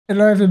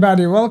Hello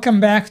everybody,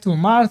 welcome back to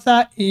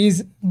Martha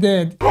is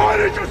Dead. Why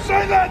did you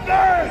say that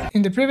name?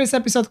 In the previous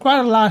episode quite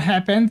a lot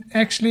happened.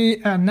 Actually,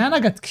 Nana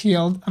got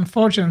killed,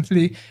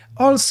 unfortunately.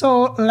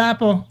 Also,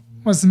 Lapo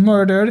was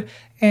murdered,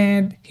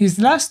 and his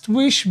last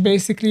wish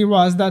basically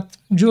was that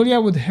Julia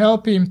would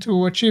help him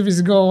to achieve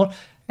his goal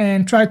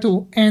and try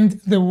to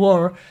end the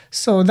war.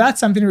 So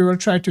that's something we will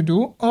try to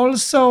do.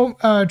 Also,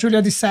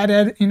 Julia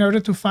decided, in order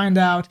to find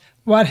out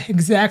what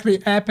exactly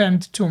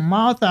happened to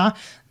Martha,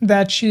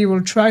 that she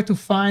will try to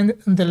find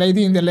the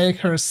lady in the lake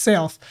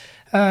herself.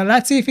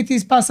 Let's see if it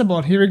is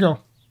possible. Here we go.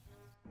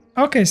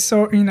 Okay,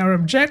 so in our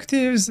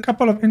objectives, a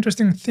couple of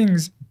interesting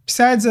things.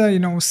 Besides,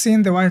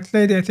 seeing the white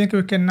lady, I think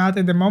we cannot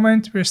at the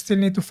moment. We still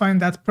need to find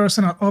that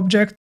personal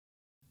object.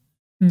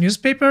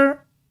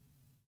 Newspaper.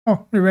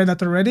 Oh, we read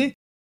that already.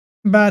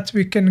 But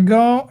we can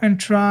go and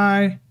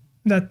try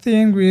that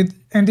thing with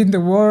ending the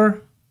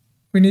war.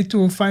 We need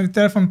to find the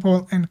telephone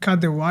pole and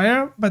cut the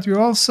wire, but we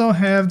also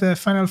have the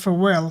final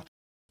farewell.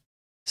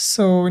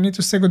 So we need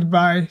to say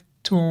goodbye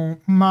to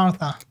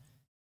Martha.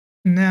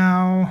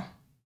 Now,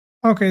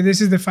 okay, this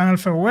is the final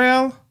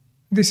farewell.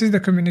 This is the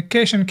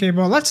communication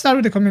cable. Let's start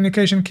with the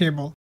communication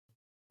cable.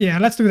 Yeah,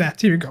 let's do that.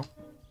 Here we go.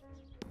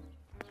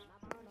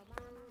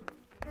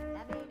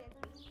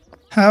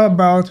 How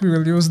about we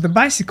will use the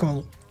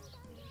bicycle?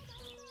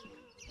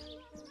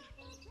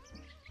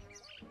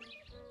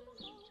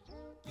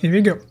 Here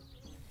we go.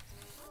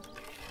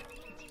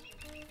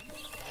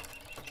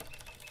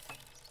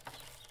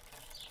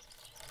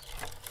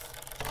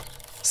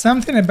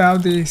 Something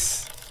about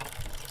this,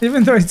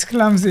 even though it's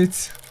clumsy,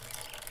 it's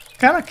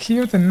kind of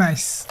cute and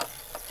nice.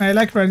 I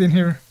like riding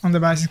here on the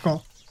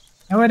bicycle.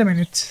 Now wait a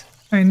minute,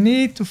 I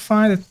need to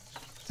find a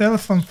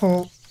telephone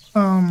pole.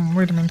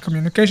 Wait a minute,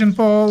 communication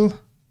pole.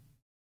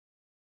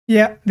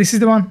 Yeah, this is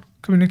the one,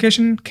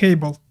 communication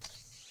cable.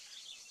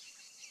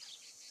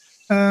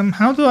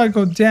 How do I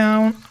go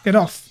down, get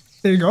off?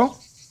 There you go.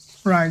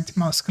 Right,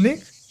 mouse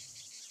click.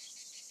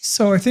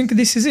 So I think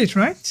this is it,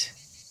 right?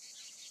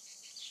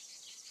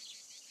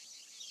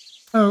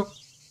 Oh.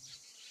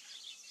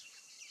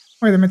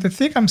 Wait a minute, I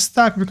think I'm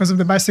stuck because of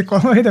the bicycle.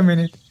 Wait a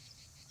minute.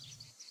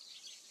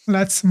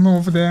 Let's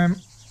move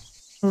them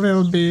a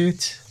little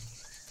bit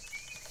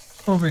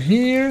over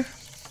here.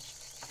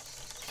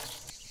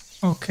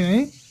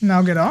 Okay,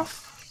 now get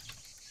off.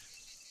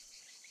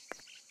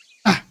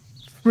 Ah,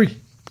 free.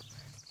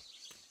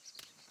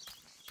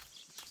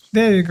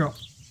 There you go.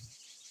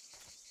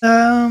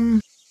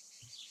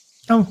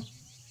 Oh,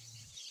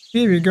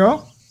 here we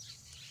go.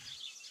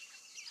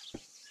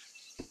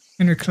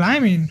 And we're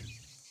climbing.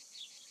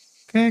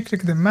 Okay,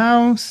 click the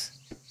mouse.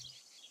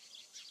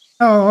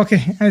 Oh,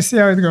 okay, I see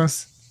how it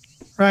goes.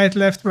 Right,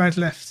 left, right,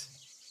 left.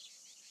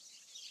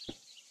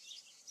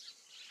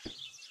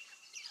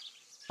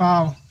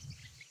 Wow,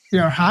 we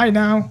are high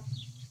now.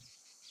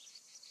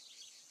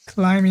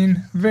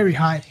 Climbing very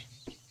high.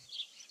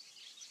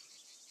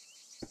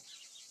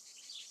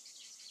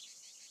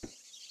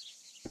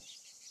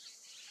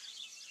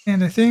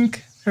 And I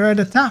think we're at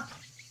the top.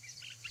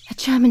 A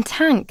German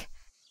tank.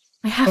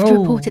 I have to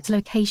report its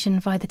location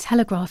via the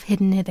telegraph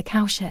hidden near the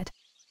cowshed.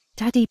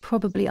 Daddy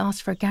probably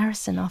asked for a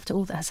garrison after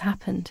all that has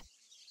happened.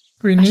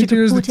 We need to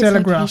use the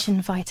telegraph.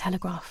 Location via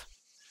telegraph.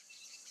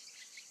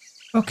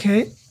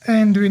 Okay,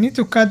 and we need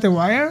to cut the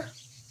wire?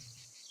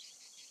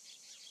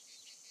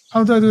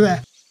 How do I do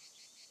that?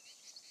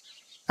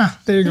 Ah,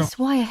 there you go. This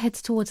wire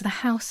heads towards the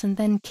house and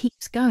then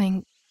keeps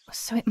going,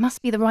 so it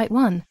must be the right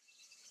one.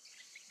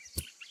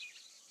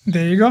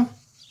 There you go.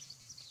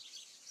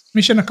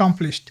 Mission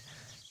accomplished.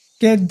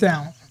 Get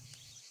down.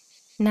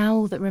 Now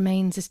all that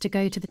remains is to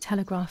go to the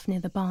telegraph near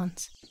the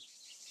barns.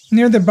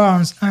 Near the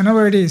barns. I know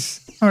where it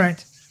is.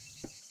 Alright.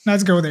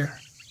 Let's go there.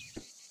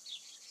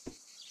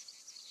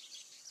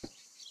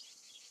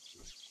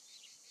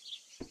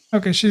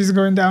 Okay, she's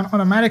going down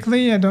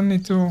automatically. I don't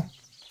need to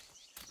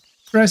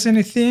press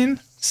anything.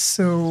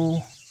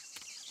 So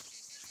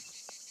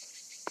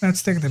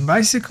let's take the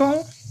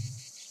bicycle.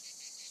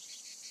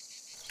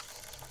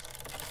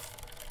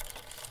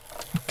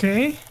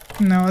 Okay,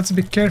 now let's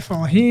be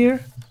careful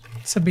here.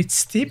 It's a bit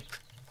steep.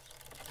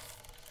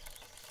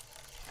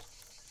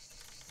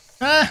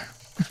 Ah!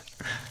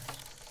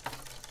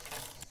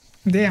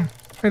 Damn,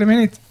 wait a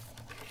minute.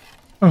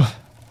 Oh,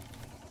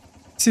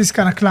 this is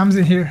kind of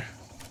clumsy here.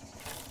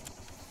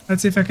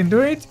 Let's see if I can do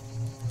it.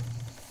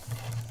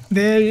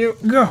 There you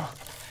go.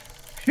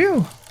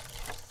 Phew,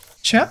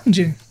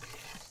 challenging.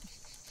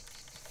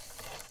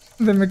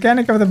 The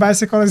mechanic of the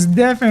bicycle is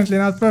definitely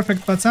not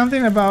perfect, but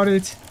something about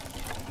it,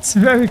 it's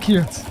very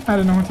cute. I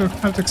don't know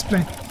how to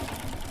explain.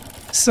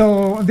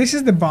 So this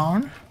is the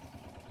barn.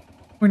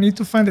 We need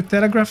to find the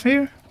telegraph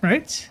here,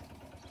 right?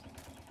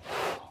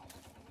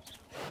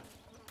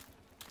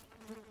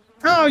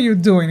 How are you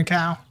doing,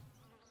 cow?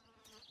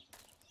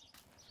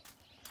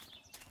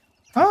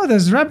 Oh,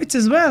 there's rabbits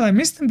as well. I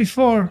missed them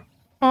before.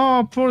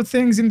 Oh, poor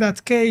things in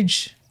that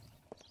cage.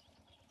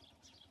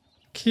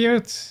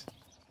 Cute.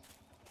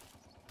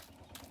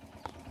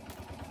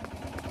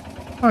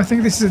 Oh, I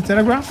think this is a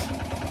telegraph.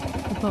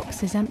 The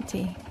box is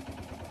empty.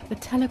 The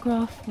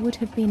telegraph would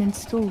have been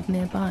installed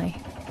nearby.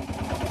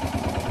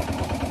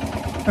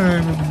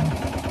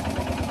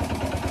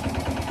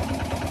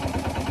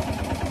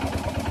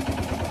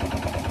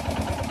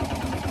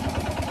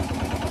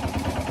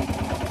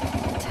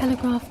 The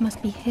telegraph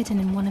must be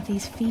hidden in one of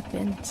these feed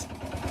bins.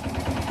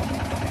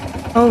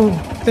 Oh,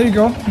 there you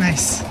go.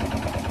 Nice.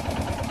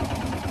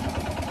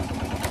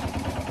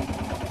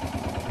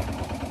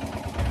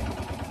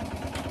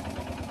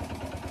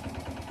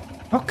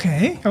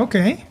 Okay,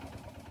 okay.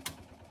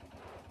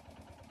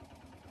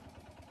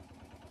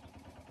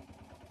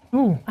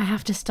 Ooh. I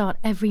have to start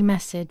every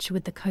message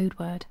with the code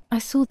word. I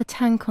saw the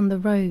tank on the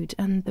road,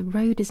 and the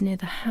road is near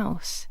the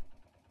house.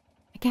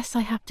 I guess I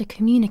have to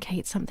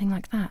communicate something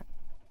like that.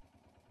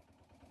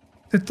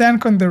 The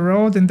tank on the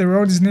road and the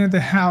road is near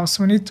the house.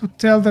 We need to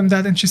tell them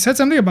that. And she said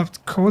something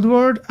about code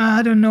word.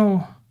 I don't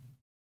know.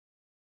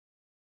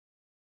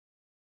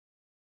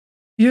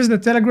 Use the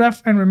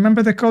telegraph and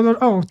remember the code word.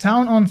 Oh,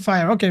 town on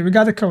fire. Okay, we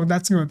got the code.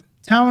 That's good.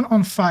 Town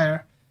on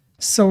fire.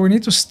 So we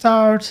need to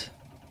start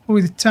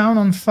with town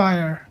on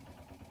fire.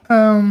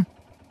 Oh,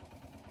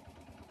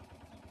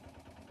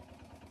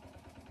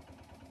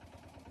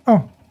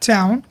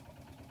 town.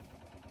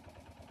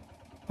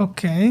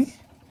 Okay.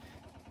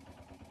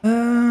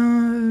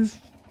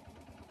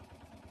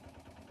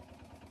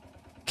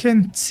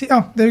 Can't see.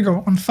 Oh, there you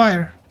go. On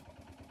fire.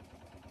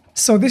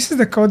 So this is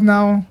the code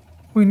now.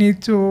 We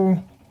need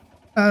to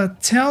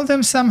tell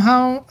them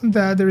somehow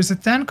that there is a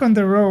tank on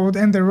the road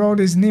and the road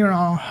is near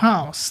our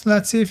house.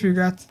 Let's see if you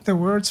got the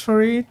words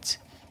for it.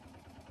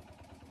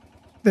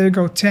 There you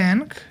go.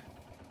 Tank.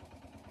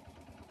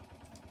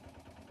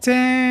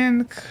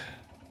 Tank.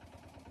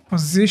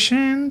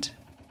 Positioned.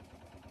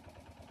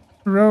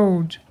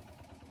 Road.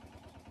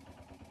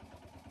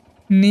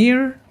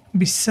 Near.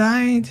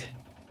 Beside.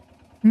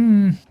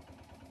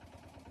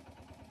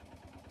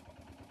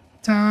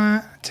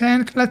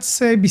 Tank, let's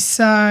say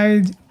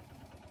beside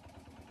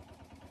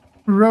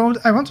road.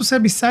 I want to say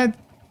beside.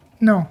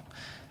 No.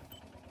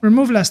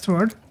 Remove last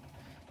word.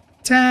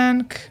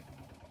 Tank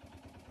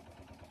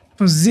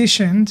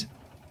positioned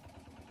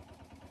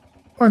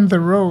on the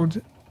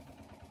road.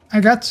 I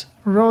got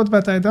road,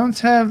 but I don't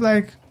have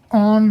like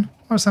on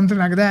or something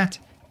like that.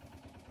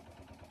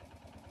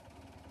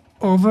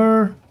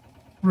 Over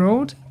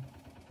road.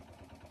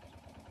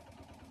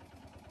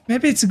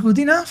 Maybe it's good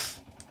enough.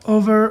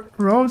 Over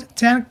road,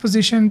 tank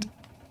positioned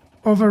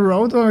over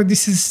road. Oh,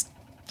 this is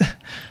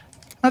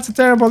that's a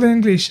terrible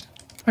English.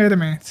 Wait a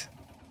minute.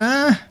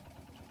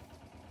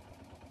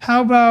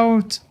 How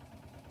about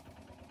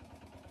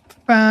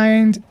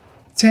find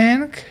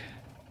tank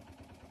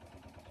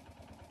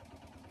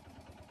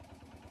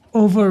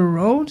over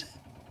road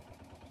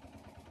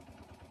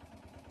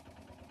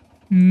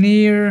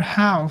near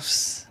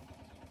house.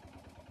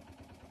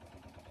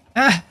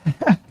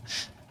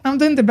 I'm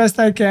doing the best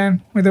I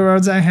can with the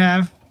words I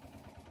have.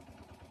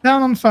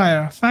 Town on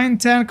fire. Find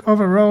tank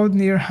over road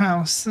near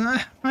house.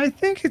 I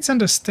think it's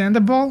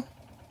understandable.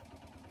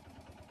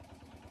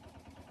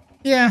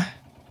 Yeah,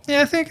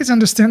 I think it's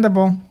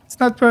understandable. It's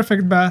not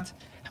perfect, but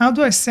how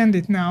do I send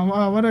it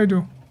now? What do I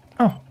do?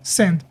 Oh,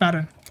 send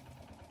button.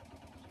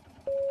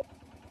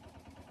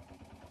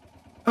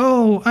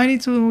 Oh, I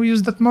need to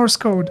use that Morse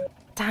code.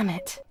 Damn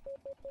it.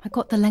 I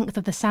got the length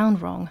of the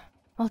sound wrong.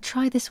 I'll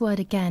try this word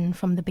again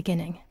from the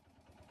beginning.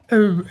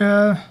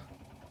 Oh,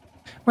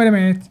 wait a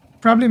minute.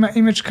 Probably my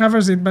image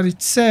covers it, but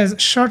it says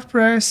short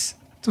press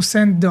to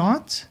send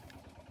dot.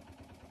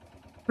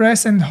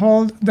 Press and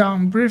hold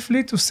down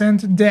briefly to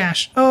send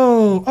dash.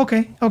 Oh,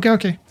 okay.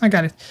 I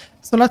got it.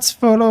 So let's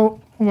follow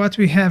what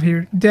we have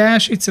here.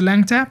 Dash, it's a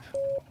long tap.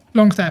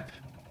 Long tap.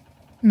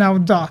 Now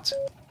dot.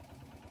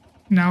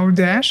 Now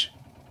dash.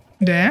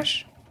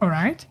 Dash. All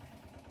right.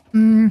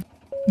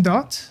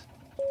 Dot.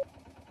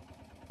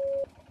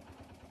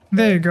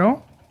 There you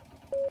go.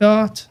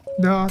 Dot.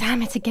 Dot.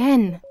 Damn it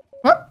again.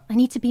 What? I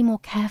need to be more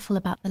careful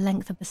about the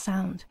length of the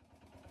sound.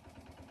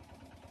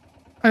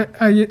 I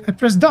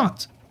press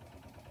dot.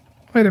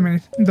 Wait a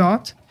minute.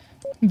 Dot.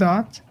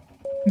 Dot.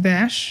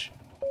 Dash.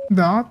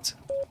 Dot.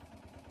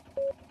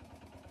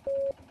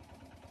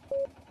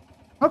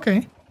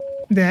 Okay.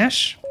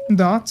 Dash.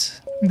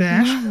 Dot.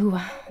 Dash.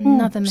 No,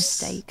 another Oops.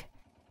 mistake.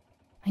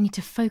 I need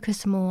to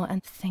focus more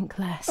and think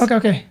less.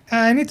 Okay.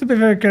 I need to be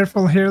very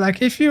careful here.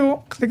 Like, if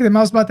you click the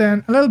mouse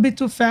button a little bit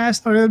too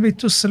fast or a little bit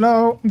too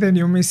slow, then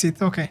you miss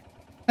it. Okay.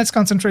 Let's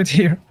concentrate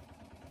here.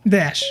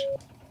 Dash.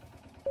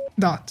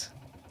 Dot.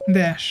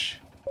 Dash.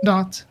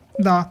 Dot.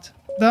 Dot.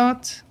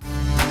 Dot.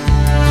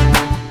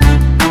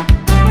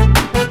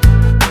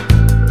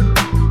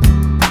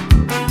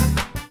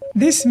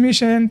 This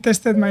mission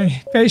tested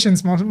my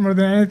patience more than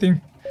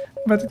anything,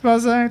 but it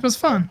was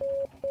fun.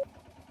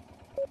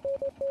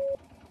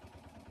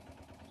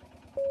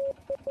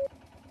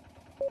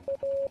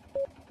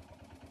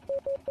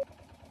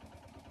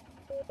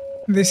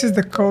 This is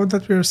the code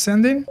that we are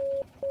sending.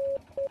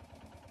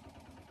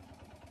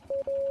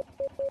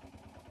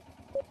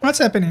 What's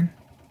happening?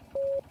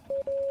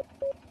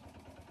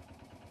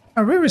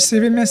 Are we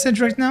receiving message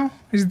right now?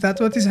 Is that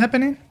what is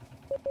happening?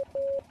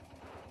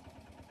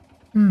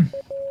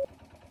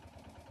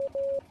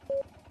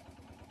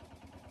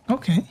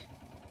 Okay.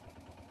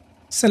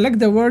 Select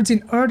the words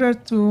in order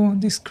to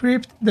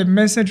decrypt the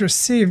message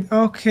received.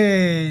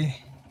 Okay.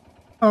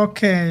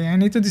 Okay, I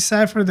need to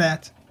decipher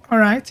that.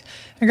 Alright,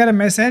 I got a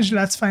message.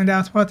 Let's find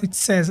out what it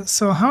says.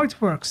 So how it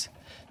works.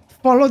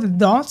 Follow the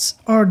dots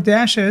or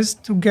dashes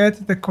to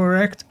get the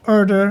correct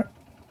order,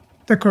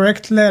 the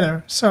correct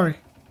letter. Sorry.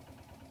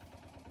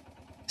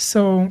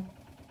 So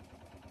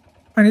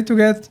I need to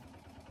get...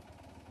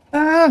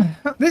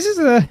 this is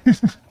a...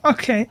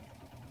 okay.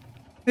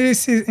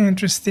 This is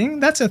interesting.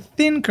 That's a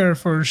thinker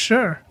for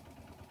sure.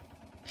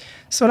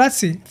 So let's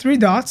see. 3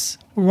 dots.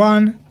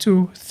 1,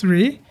 2,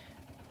 3.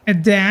 A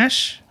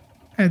dash,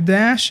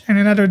 and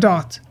another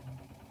dot.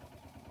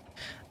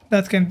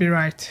 That can't be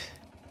right.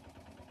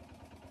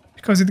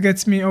 Because it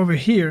gets me over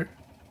here.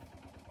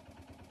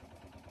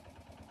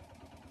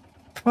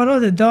 Follow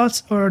the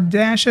dots or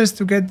dashes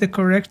to get the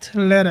correct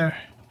letter.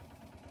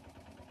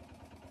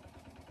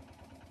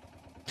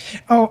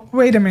 Oh,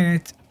 wait a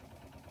minute.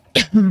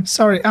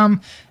 Sorry,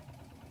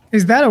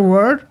 is that a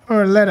word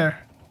or a letter?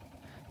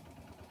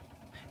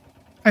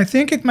 I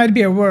think it might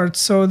be a word,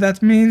 so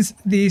that means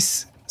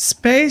this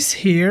space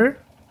here,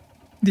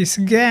 this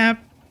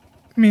gap,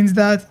 means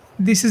that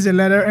this is a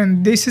letter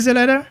and this is a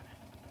letter.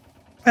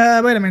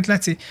 Wait a minute,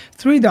 let's see.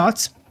 3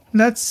 dots.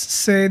 Let's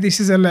say this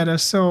is a letter,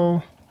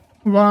 so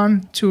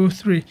 1, 2,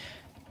 3.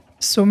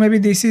 So maybe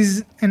this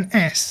is an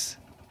S.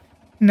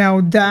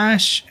 Now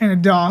dash and a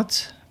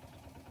dot.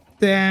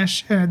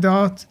 Dash and a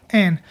dot,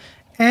 N.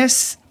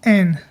 S,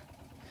 N.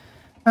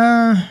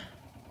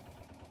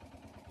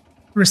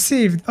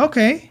 Received.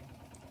 Okay.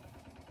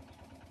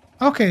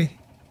 Okay.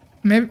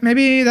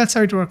 Maybe that's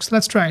how it works.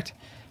 Let's try it.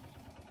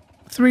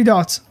 3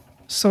 dots.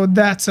 So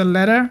that's a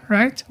letter,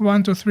 right?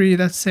 1, 2, 3.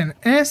 That's an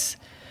S.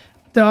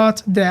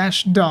 Dot,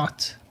 dash,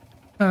 dot.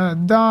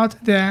 Dot,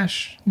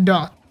 dash,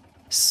 dot.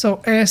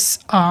 So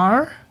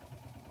SR.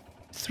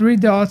 3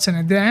 dots and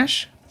a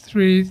dash.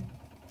 3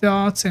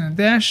 dots and a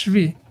dash.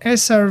 V.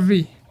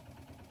 SRV.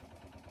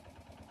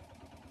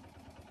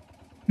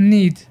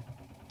 Need.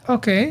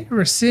 Okay.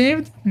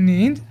 Received.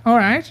 Need.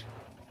 Alright.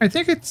 I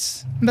think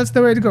that's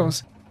the way it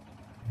goes.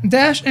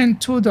 Dash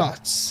and 2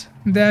 dots.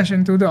 Dash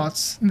and 2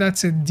 dots.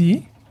 That's a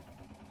D.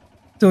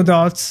 2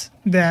 dots,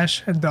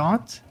 dash, a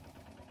dot.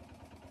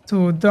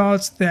 2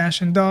 dots,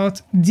 dash, and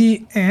dot.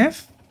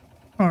 DF.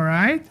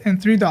 Alright.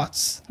 And 3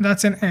 dots.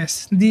 That's an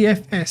S.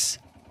 DFS.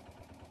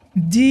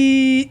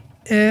 DFS.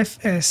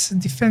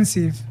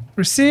 Defensive.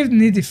 Received,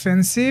 need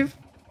defensive.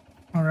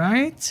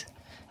 Alright.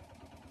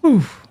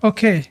 Ooh,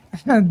 okay.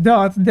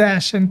 Dot,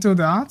 dash, and 2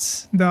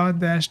 dots. Dot,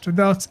 dash, 2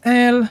 dots.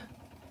 L.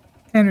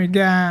 And we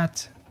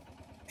got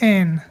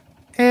N.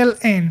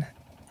 LN.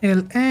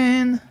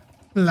 LN.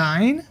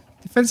 Line.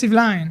 Defensive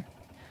line.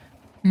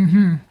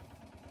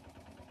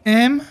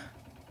 M.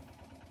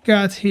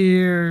 Got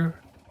here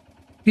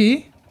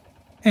P.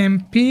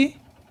 MP.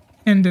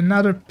 And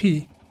another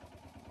P.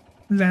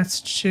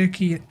 Let's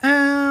check it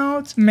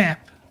out.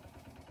 Map.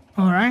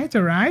 Alright,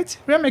 alright.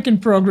 We're making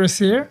progress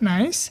here.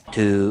 Nice.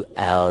 2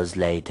 hours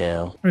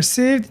later.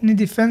 Received need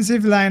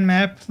defensive line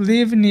map.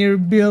 Live near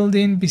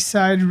building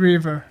beside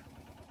river.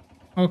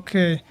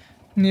 Okay.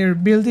 Near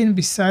building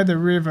beside the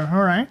river.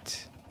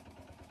 Alright.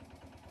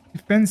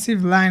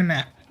 Defensive line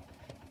map.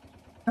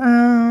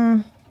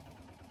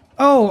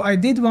 Oh, I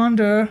did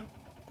wonder,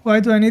 why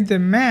do I need the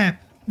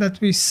map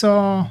that we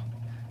saw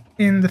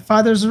in the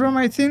father's room,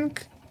 I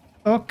think?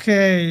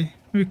 Okay,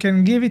 we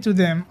can give it to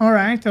them.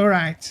 Alright,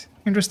 alright.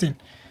 Interesting.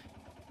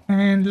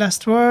 And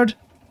last word,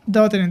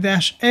 dot and a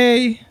dash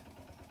A,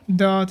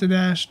 dot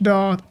dash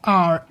dot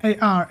R,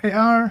 AR,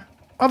 AR,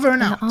 over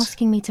and They're out.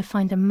 asking me to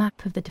find a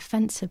map of the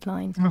defensive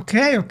line.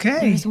 Okay, There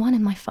okay. is one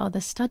in my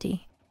father's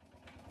study.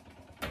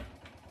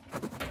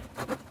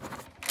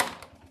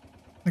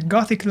 The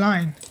Gothic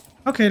line.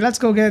 Okay, let's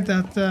go get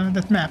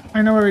that map.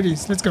 I know where it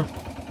is. Let's go.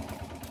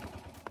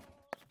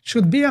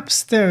 Should be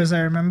upstairs, I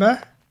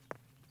remember.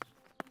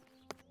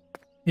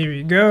 Here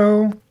we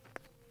go.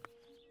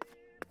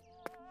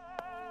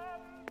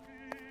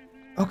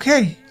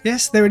 Okay,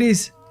 yes, there it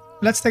is.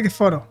 Let's take a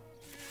photo.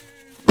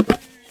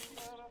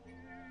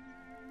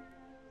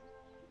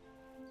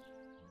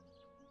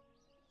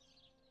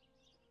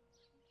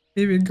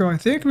 Here we go. I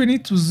think we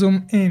need to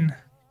zoom in.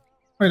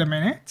 Wait a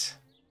minute.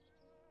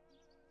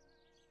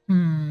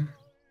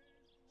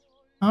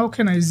 How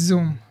can I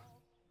zoom?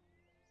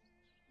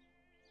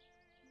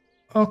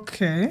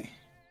 Okay.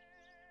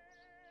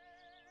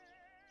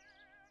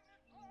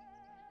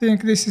 I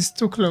think this is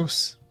too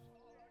close.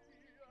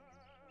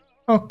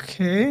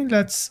 Okay,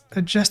 let's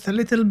adjust a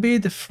little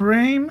bit the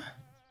frame.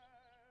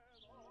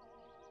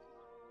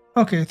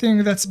 Okay, I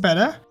think that's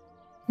better.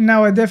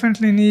 Now I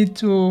definitely need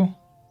to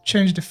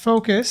change the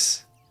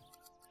focus.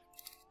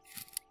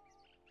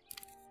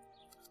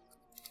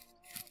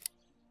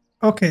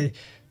 Okay,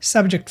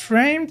 subject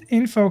framed,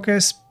 in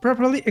focus,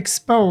 properly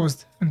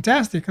exposed.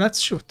 Fantastic, let's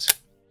shoot.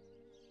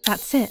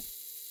 That's it.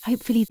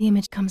 Hopefully the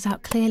image comes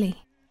out clearly.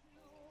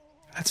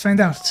 Let's find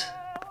out.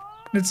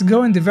 Let's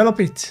go and develop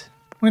it.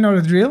 We know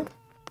the drill.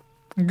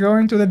 Go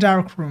into the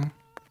dark room.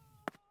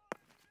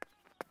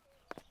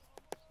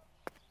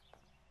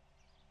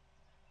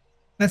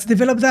 Let's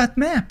develop that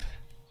map.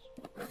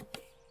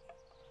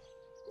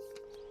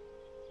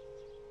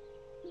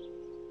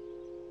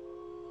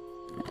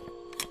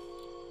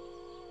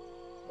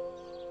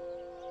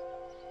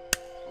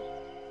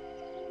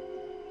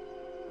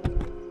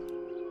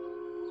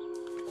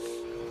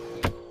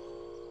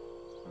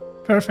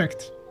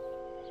 Perfect.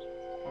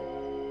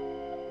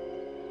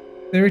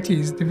 There it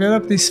is.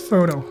 Develop this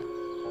photo.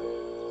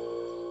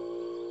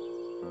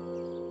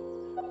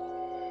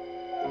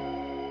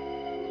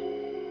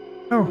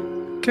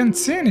 Oh, can't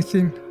see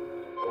anything.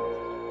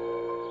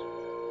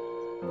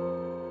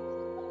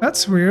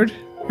 That's weird.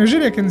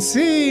 Usually I can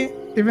see,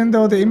 even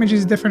though the image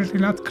is definitely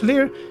not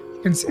clear,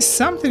 you can see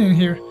something in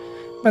here.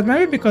 But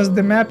maybe because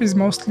the map is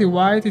mostly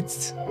white,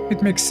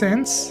 it makes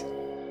sense.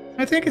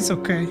 I think it's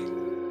okay.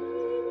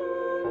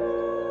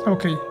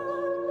 Okay.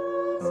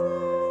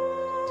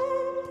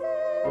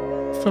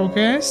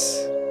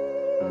 Focus.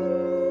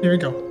 Here we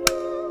go.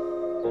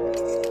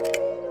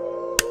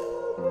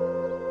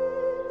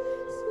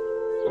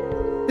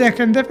 Yeah, I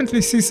can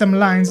definitely see some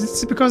lines.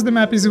 It's because the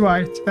map is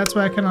white. That's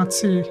why I cannot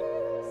see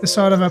the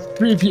sort of a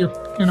preview,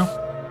 you know.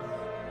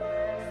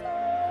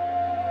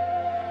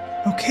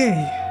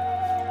 Okay.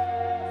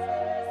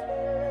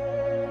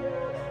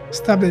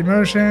 Stop the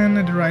immersion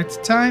at the right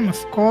time,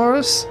 of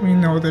course. We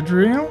know the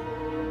drill.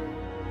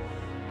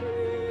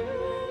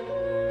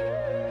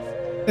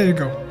 There you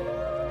go.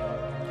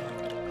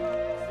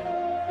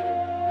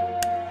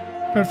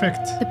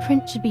 Perfect. The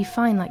print should be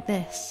fine like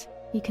this.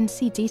 You can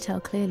see detail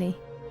clearly.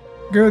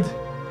 Good.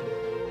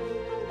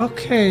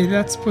 Okay,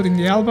 let's put in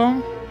the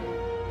album.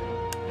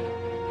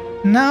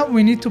 Now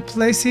we need to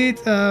place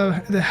it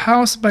the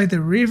house by the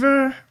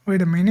river.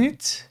 Wait a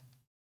minute.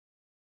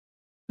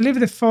 Leave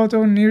the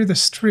photo near the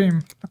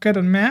stream. Look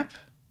on map.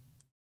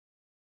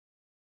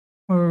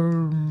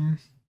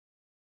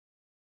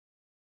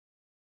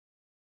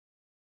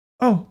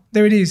 Oh,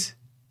 there it is.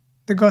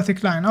 The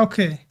Gothic line.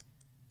 Okay.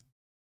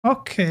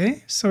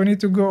 Okay, so we need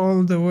to go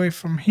all the way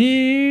from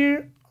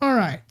here. All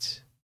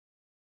right.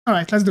 All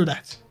right, let's do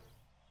that.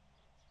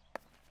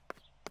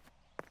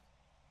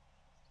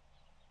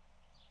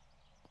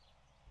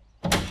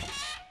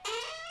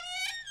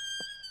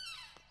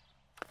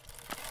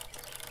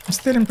 I'm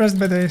still impressed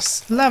by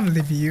this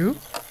lovely view.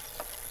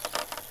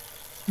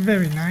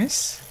 Very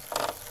nice.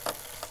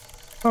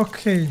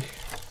 Okay.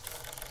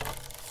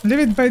 Leave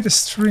it by the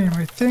stream.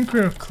 I think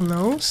we're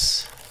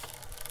close.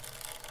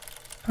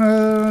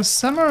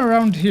 Somewhere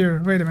around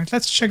here. Wait a minute.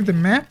 Let's check the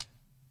map.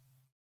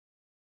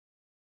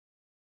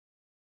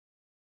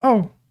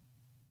 Oh,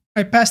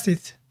 I passed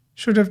it.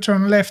 Should have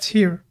turned left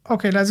here.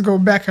 Okay, let's go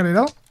back a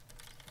little.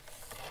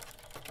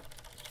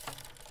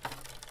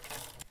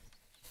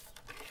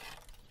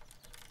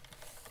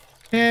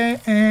 Okay,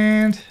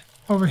 and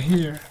over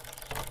here.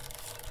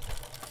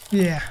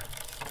 Yeah.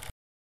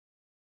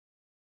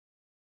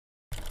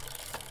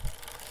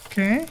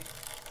 Okay.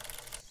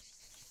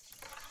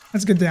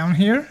 Let's get down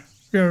here.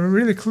 We are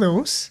really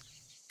close.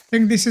 I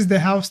think this is the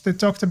house they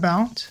talked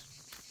about.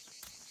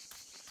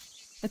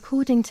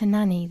 According to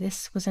Nanny,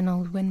 this was an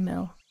old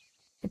windmill.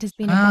 It has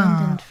been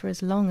abandoned for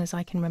as long as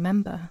I can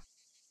remember,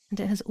 and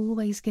it has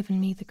always given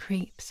me the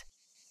creeps.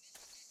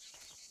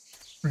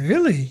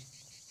 Really?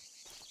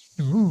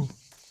 Ooh.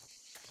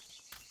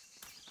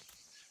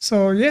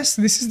 So yes,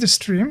 this is the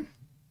stream.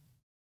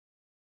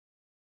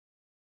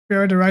 We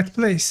are at the right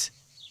place.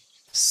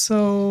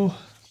 So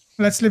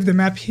let's leave the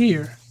map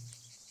here.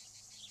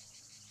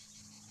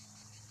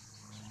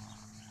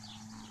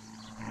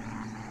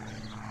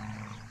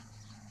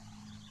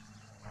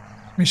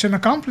 Mission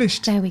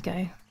accomplished. There we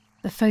go.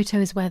 The photo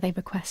is where they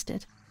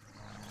requested.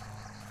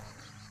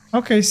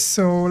 Okay,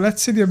 so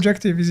let's see the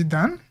objective. Is it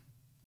done?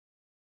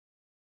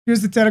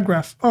 Use the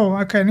telegraph. Oh,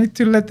 okay, I need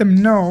to let them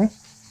know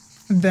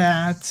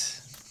that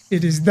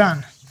it is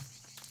done.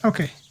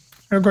 Okay,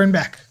 we're going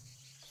back.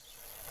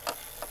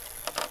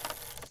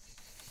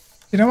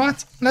 You know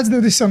what? Let's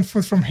do this on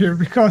foot from here,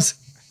 because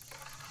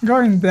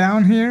going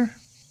down here,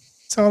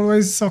 it's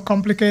always so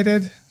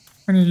complicated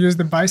when you use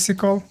the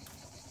bicycle.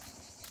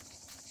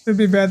 It would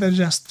be better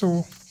just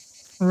to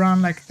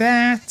run like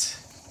that.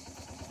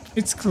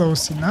 It's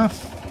close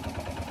enough.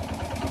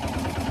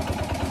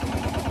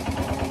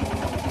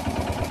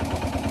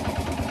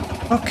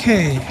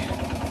 Okay.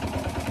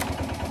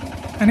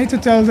 I need to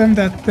tell them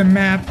that the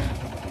map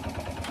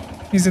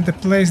is at the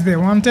place they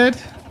wanted.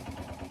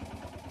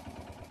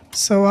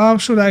 So how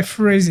should I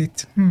phrase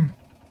it?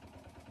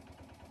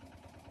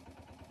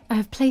 I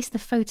have placed the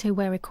photo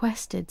where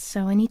requested,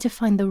 so I need to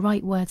find the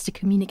right words to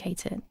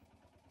communicate it.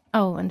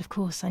 Oh, and of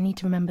course, I need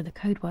to remember the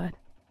code word.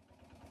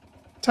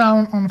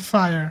 Town on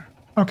fire.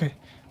 Okay,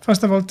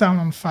 first of all, town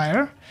on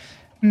fire.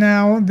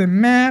 Now the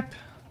map.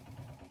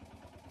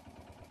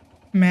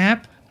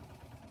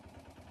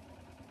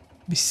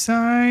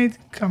 Beside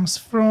comes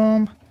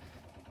from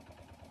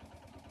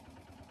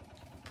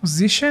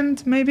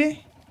positioned,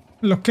 maybe?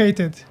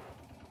 Located.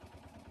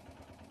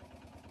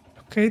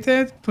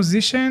 Located,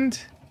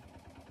 positioned.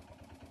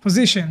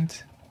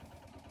 Positioned.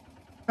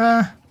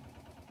 I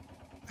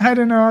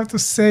don't know how to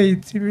say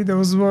it with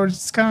those words.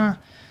 It's kind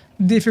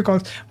of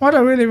difficult. What I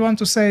really want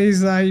to say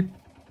is I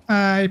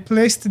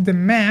placed the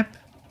map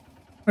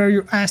where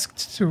you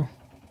asked to.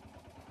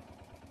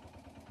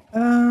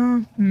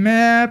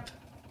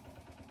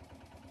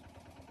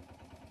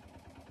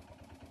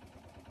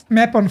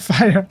 Map on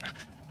fire.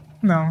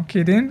 No, I'm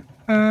kidding.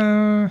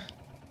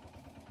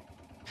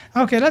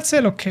 Okay, let's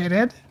say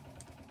located.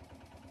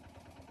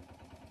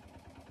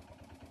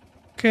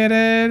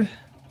 Located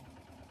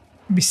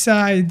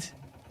beside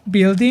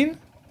building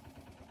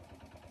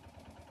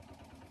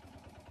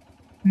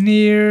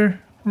near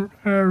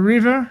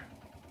river.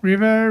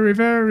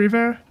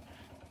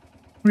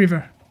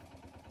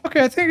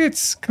 Okay, I think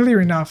it's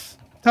clear enough.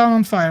 Town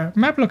on fire.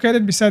 Map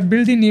located beside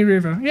building near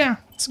river. Yeah,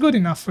 it's good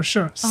enough for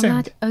sure. I'll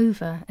Send. add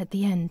over at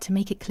the end to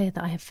make it clear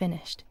that I have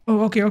finished.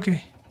 Oh, okay,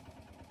 okay.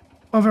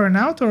 Over and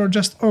out or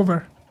just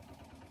over?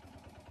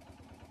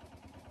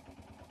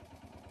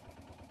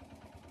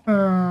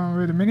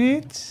 Wait a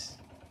minute.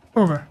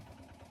 Over.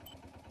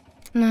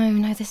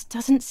 No, this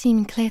doesn't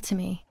seem clear to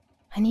me.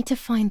 I need to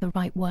find the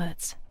right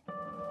words.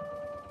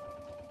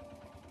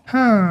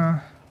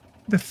 The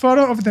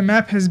photo of the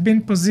map has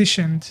been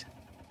positioned.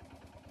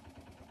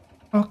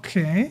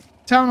 Okay.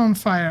 Town on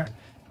fire.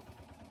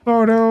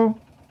 Photo.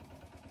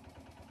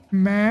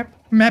 Map.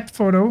 Map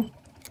photo.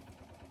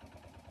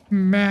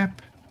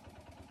 Map.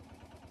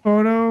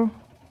 Photo.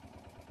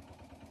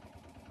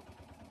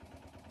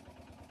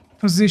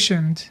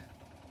 Positioned.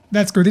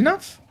 That's good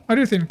enough? What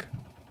do you think?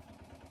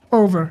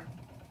 Over.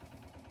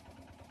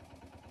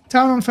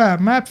 Town on fire.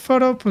 Map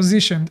photo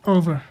positioned.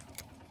 Over.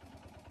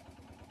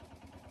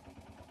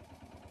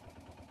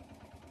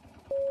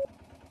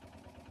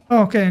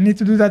 Okay, I need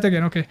to do that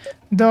again. Okay.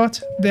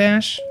 Dot,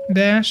 dash,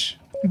 dash,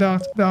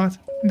 dot, dot,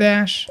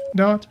 dash,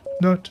 dot,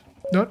 dot,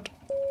 dot.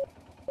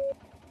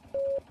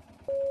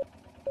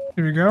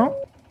 Here we go.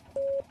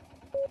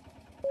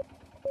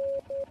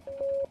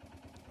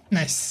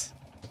 Nice.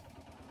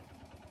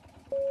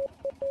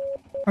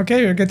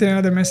 Okay, we're getting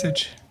another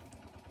message.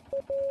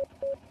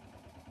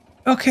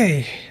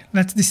 Okay,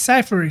 let's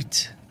decipher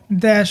it.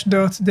 Dash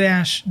dot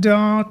dash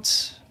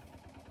dot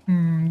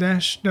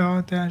dash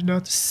dot dash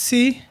dot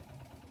C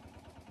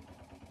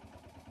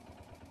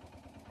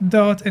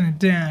dot and a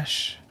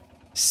dash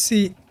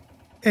C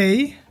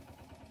A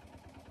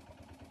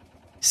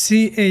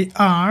C A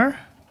R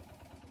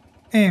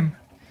M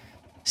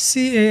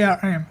C A R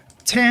M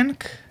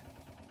tank.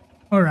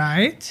 All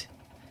right.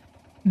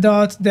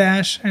 Dot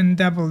dash and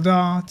double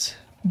dot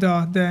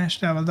dot dash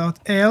double dot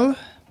L.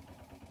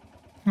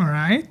 All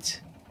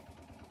right.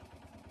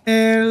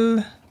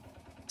 L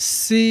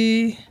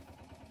C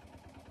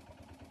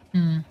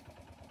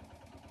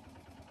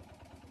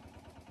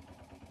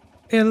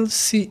L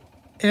C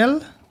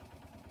L.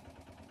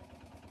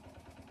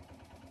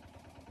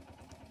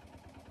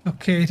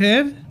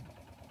 Located.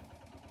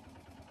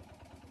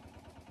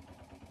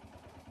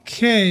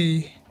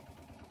 K.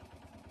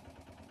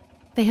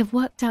 They have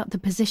worked out the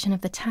position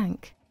of the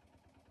tank.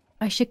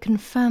 I should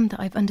confirm that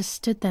I've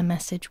understood their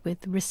message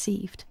with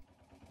received.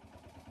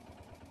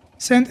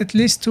 Send at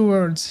least 2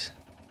 words.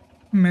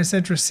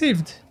 Message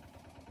received.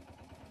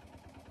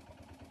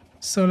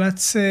 So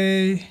let's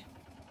say...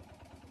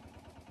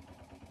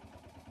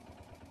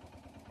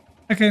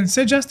 I can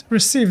say just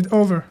received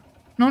over.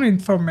 No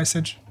need for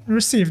message.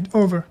 Received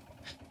over.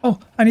 Oh,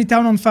 I need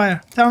town on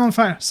fire. Town on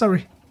fire.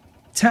 Sorry.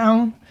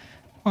 Town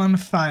on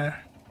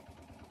fire.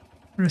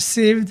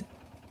 Received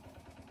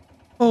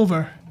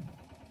over.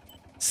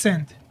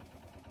 Send.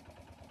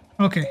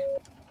 Okay.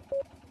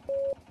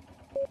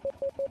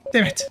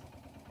 Damn it.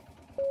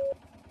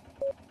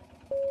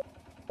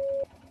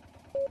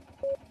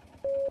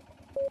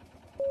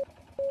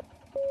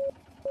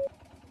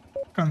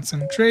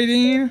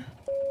 Concentrating.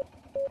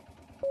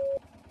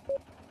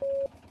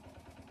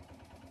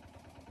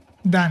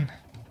 Done.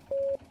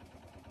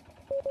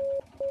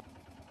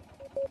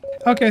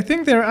 Okay, I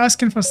think they're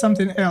asking for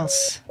something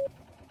else.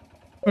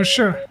 For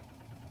sure.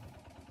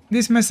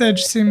 This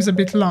message seems a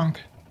bit long.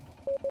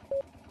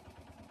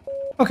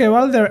 Okay,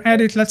 while they're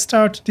at it, let's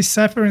start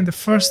deciphering the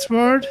first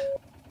word.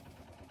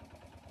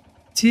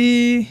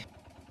 T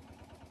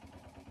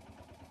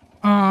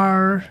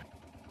R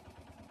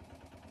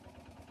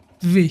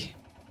V.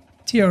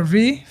 T R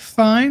V.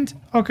 Find.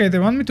 Okay, they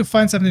want me to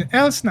find something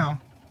else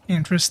now.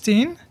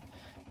 Interesting.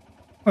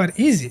 What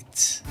is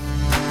it?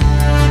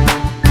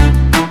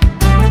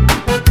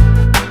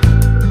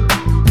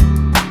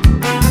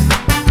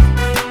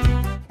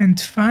 And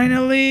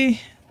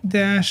finally,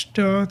 dash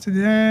dot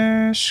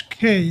dash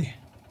K.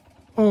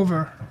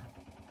 Over.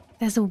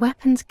 There's a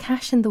weapons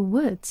cache in the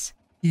woods.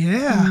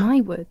 Yeah. In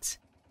my woods.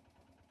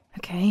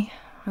 Okay,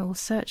 I will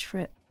search for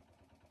it.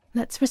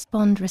 Let's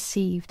respond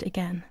received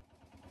again.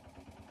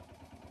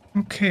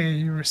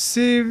 Okay,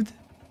 received.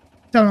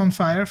 Town on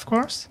fire, of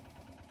course.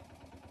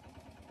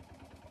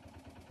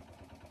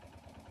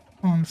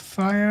 On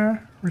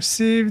fire,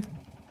 received.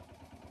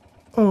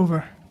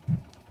 Over.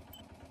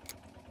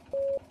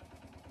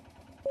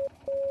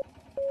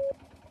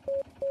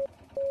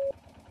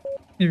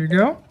 Here we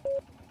go.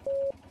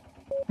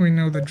 We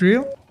know the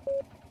drill.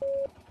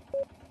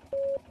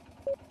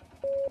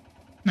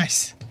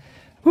 Nice.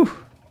 Whew.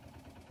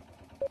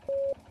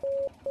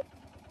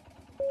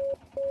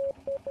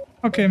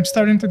 Okay, I'm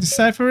starting to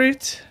decipher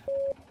it.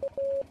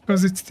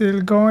 Because it's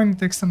still going, it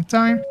takes some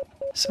time.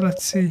 So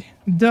let's see.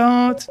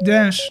 Dot,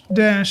 dash,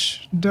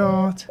 dash,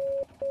 dot,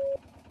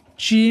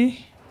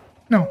 G.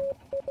 No.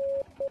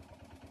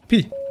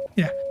 P.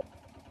 Yeah.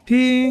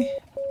 P,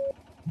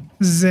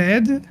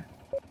 Z.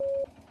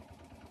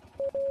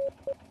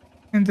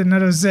 And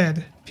another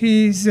Z.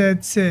 P,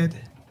 Z, Z.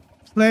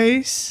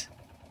 Place.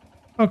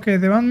 Okay,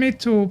 they want me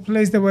to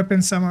place the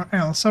weapon somewhere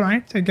else.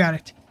 Alright, I got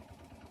it.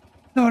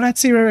 So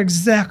let's see where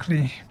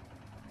exactly.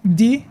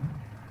 D.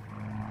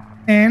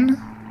 N.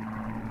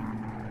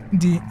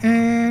 D,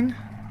 N.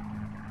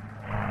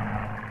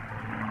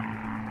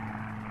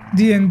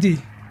 D and D.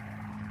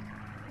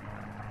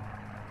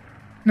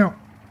 No.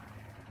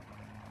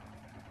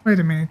 Wait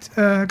a minute.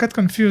 Got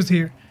confused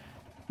here.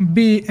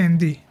 B and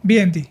D. B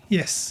and D.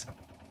 Yes.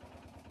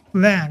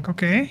 Flag.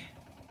 Okay.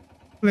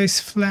 Place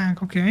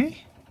flag.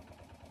 Okay.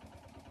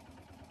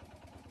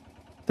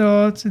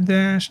 Dot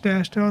dash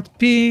dash dot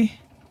P.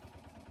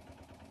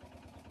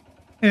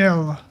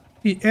 L.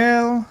 P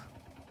L.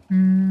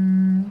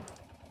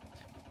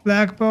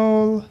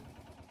 Flagpole.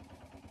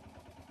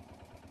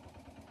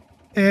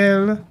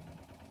 L.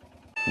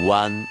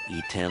 One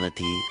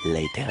eternity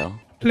later.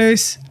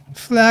 Place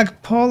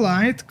flagpole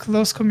light,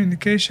 close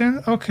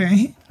communication.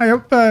 Okay, I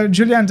hope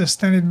Julia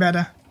understands it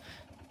better.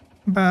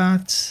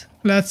 But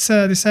let's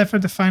decipher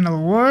the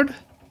final word.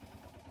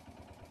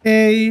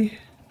 A.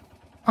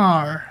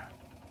 R.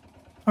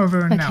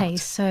 Over and out. Okay,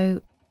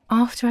 so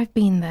after I've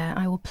been there,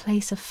 I will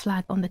place a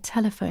flag on the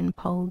telephone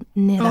pole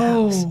near the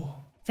house.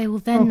 They will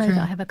then know that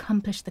I have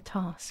accomplished the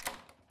task.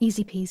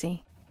 Easy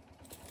peasy.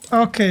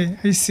 Okay,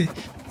 I see.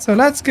 So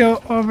let's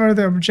go over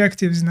the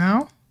objectives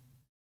now.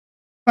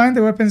 Find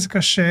the weapons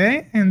cache,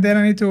 and then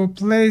I need to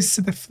place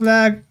the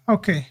flag.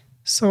 Okay,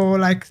 so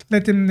like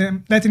letting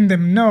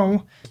them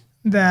know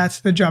that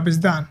the job is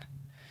done.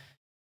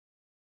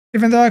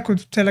 Even though I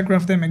could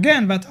telegraph them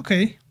again, but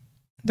okay.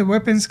 The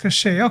weapons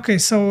cache. Okay,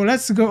 so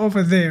let's go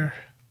over there.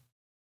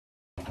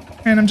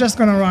 And I'm just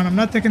gonna run. I'm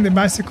not taking the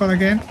bicycle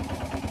again.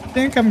 I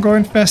think I'm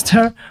going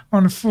faster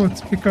on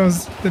foot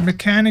because the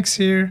mechanics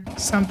here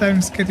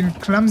sometimes getting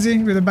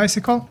clumsy with the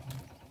bicycle.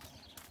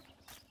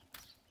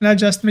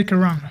 Let's just make a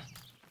run.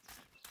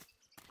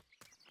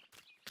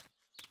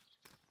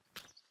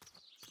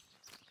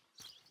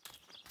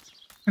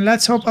 And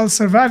let's hope I'll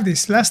survive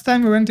this. Last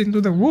time we went into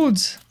the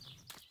woods,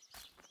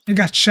 I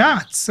got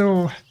shot,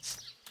 so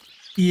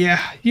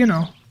yeah, you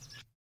know.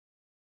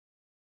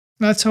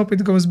 Let's hope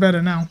it goes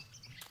better now.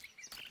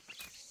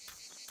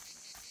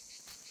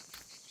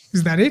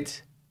 Is that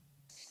it?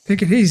 I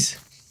think it is.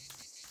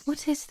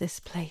 What is this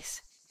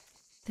place?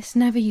 This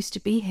never used to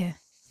be here.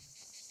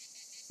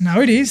 Now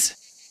it is.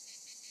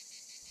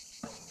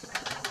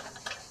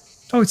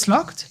 Oh, it's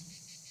locked?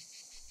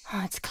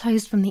 Oh, it's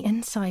closed from the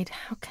inside.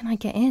 How can I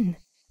get in?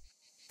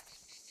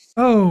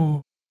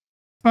 Oh.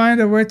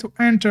 Find a way to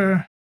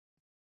enter.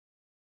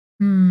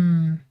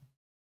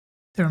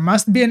 There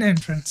must be an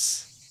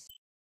entrance.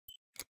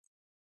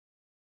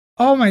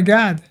 Oh my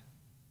god.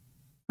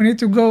 We need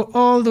to go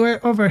all the way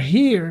over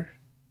here.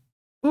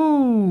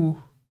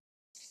 Ooh.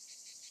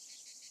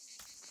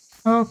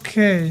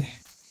 Okay.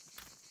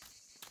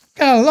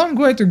 Got a long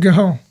way to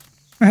go.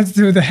 Let's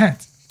do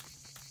that.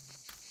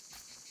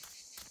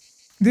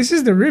 This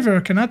is the river.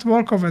 I cannot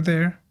walk over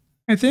there.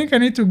 I think I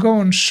need to go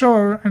on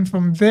shore and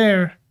from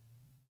there.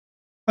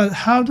 But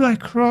how do I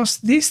cross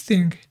this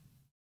thing?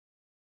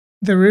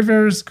 The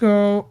rivers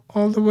go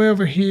all the way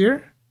over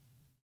here.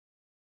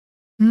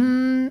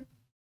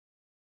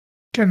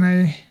 Can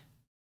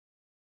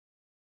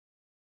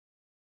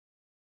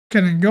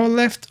I go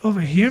left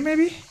over here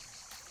maybe?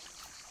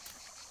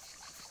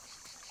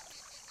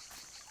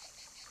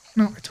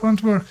 No, it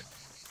won't work.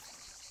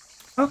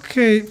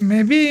 Okay,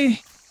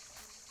 maybe.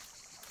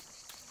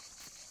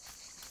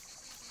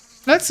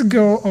 Let's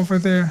go over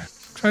there.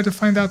 Try to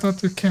find out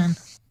what we can.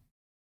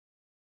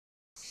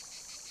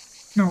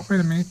 No, wait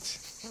a minute.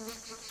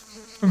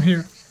 From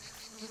here.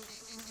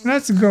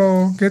 Let's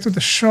go get to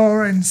the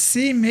shore and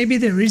see. Maybe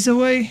there is a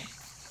way.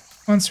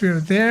 Once we are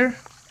there.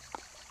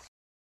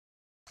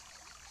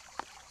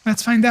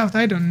 Let's find out.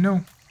 I don't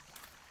know.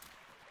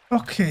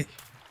 Okay.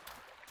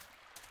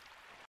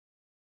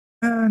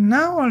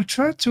 Now I'll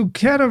try to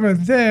get over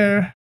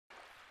there.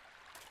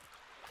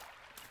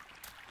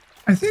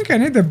 I think I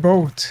need a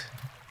boat.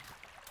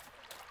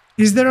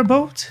 Is there a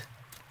boat?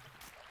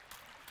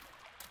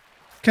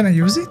 Can I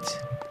use it?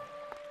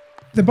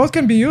 The boat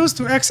can be used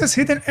to access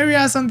hidden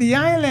areas on the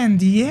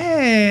island.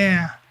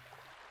 Yeah.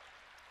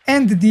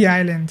 And the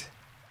island.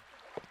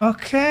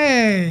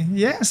 Okay.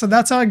 Yeah, so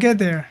that's how I get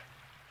there.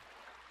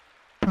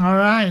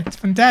 Alright,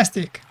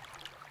 fantastic.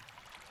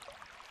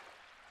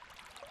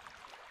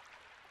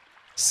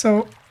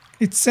 So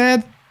it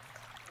said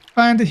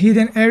find the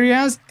hidden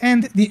areas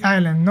and the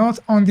island, not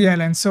on the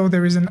island. So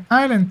there is an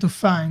island to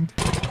find.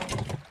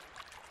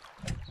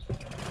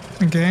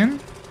 Again.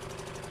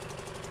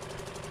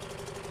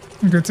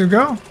 Good to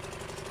go.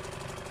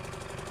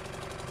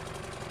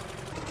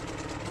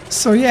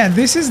 So yeah,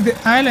 this is the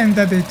island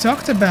that they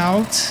talked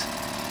about.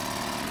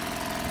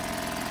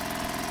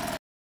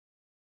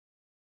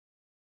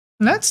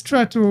 Let's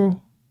try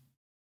to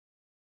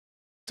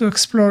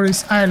explore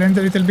this island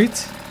a little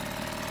bit.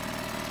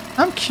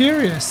 I'm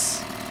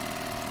curious.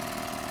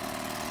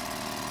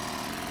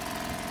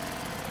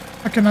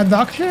 I cannot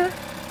dock here?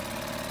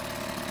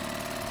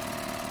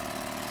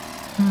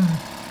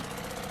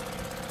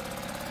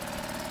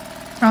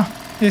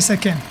 Ah, yes I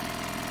can.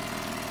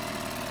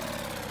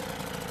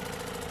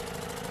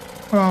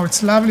 Wow,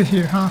 it's lovely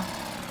here, huh?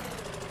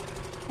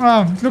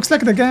 Wow, it looks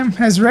like the game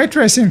has ray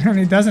tracing and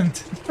it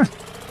doesn't.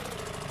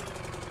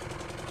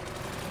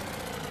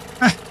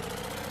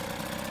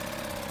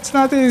 It's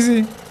not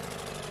easy.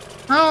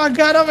 Oh, I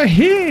got over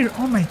here!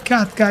 Oh my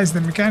god, guys, the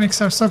mechanics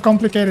are so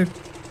complicated.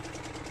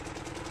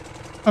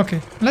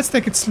 Okay, let's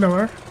take it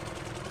slower.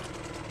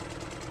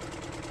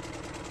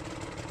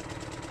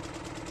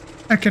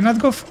 I cannot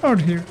go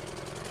forward here.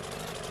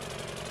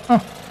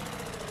 Oh.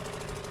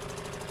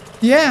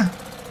 Yeah,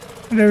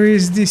 there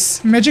is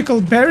this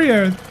magical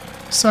barrier,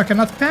 so I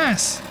cannot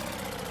pass.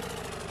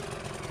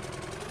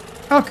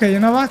 Okay, you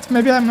know what?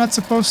 Maybe I'm not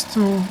supposed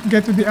to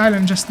get to the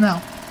island just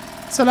now.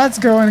 So let's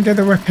go and get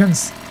the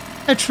weapons.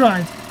 I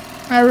tried.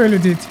 I really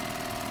did.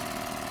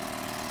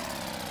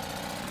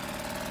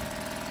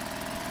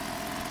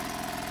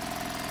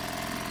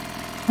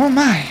 Oh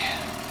my.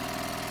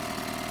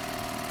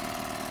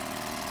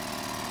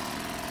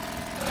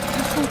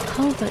 This old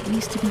culvert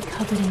used to be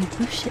covered in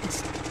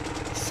bushes.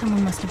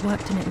 Someone must have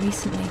worked in it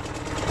recently.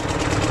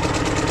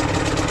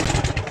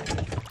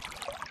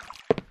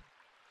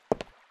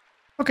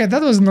 Okay,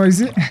 that was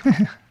noisy.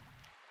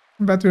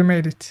 But we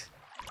made it.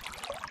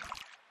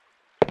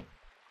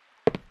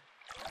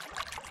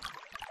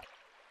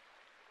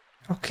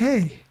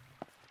 Okay.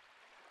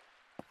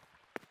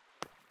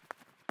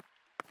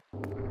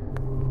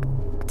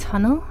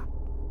 Tunnel?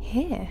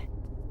 Here.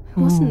 It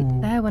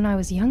wasn't there when I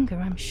was younger,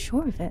 I'm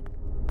sure of it.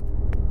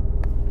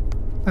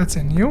 That's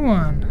a new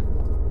one.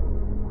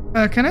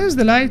 Can I use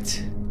the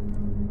light?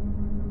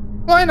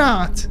 Why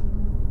not?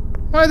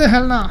 Why the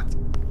hell not?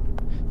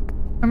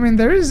 I mean,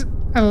 there is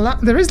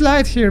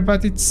light here,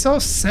 but it's so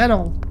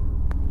subtle.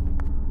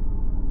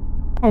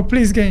 Oh,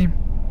 please, game.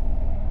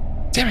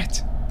 Damn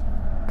it.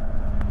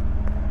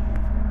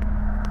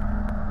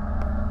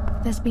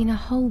 There's been a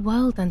whole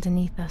world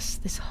underneath us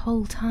this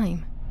whole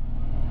time.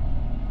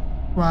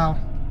 Wow.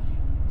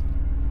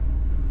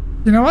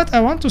 You know what?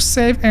 I want to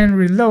save and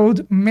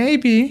reload.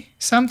 Maybe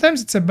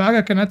sometimes it's a bug.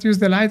 I cannot use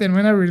the light, and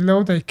when I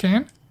reload, I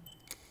can.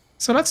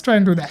 So let's try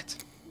and do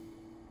that.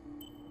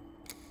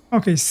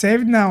 Okay,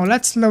 saved now.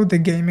 Let's load the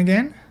game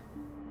again.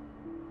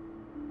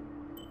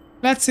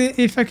 Let's see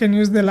if I can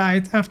use the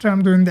light after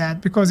I'm doing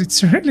that, because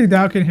it's really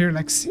dark in here,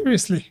 like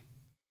seriously.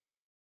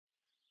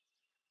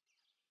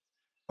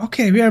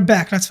 Okay, we are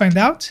back. Let's find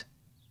out.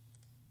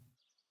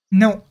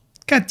 No.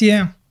 God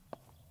damn.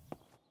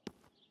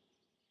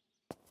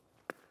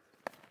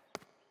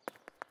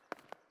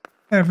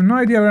 I have no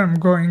idea where I'm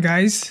going,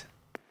 guys.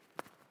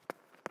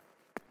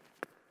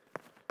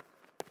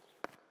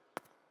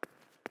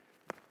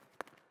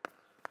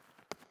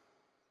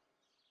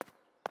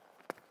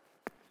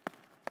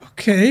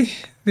 Okay,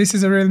 this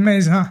is a real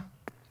maze, huh?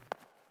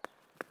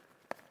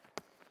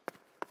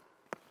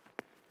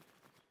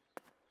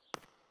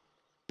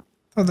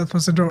 Oh, that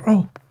was the door.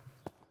 Oh.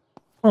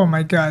 Oh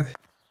my god.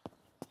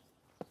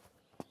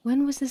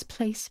 When was this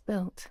place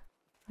built?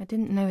 I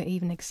didn't know it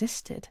even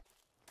existed.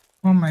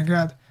 Oh my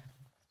god.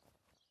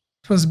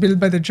 It was built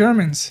by the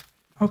Germans.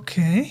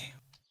 Okay.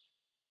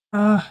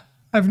 I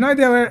have no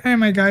idea where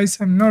am I, guys.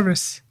 I'm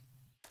nervous.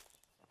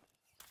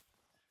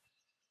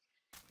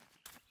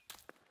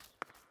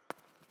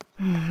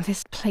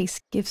 This place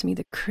gives me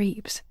the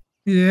creeps.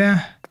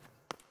 Yeah.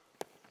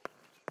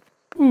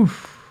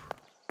 Oof.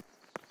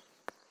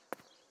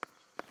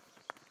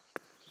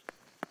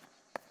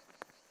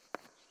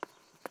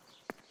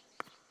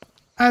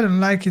 I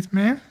don't like it,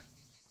 man.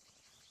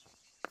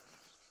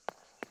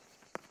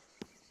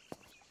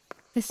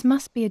 This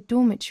must be a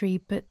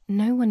dormitory, but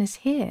no one is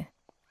here.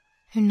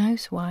 Who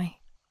knows why?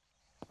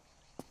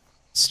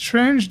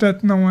 Strange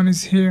that no one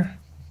is here.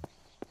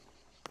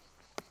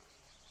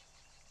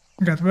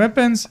 Got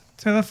weapons,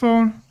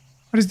 telephone.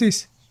 What is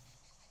this?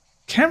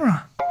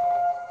 Camera.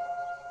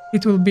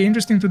 It will be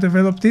interesting to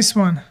develop this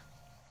one.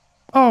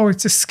 Oh,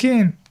 it's a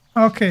skin.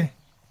 Okay.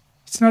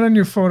 It's not a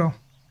new photo.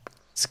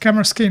 It's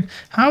camera skin.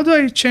 How do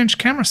I change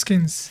camera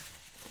skins?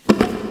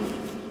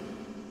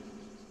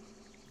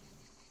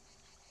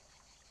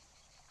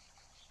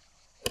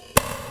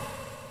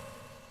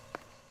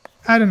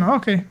 I don't know.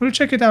 Okay, we'll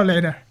check it out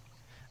later.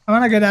 I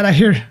wanna get out of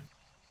here.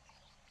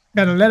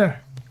 Got a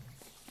letter.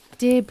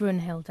 Dear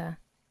Brunhilde,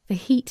 the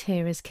heat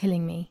here is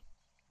killing me.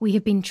 We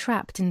have been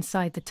trapped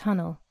inside the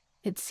tunnel.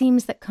 It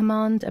seems that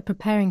Command are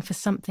preparing for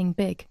something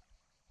big,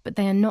 but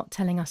they are not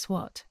telling us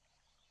what.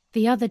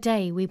 The other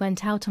day we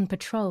went out on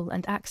patrol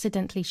and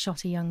accidentally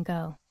shot a young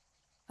girl.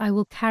 I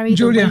will carry the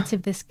Julia. weight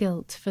of this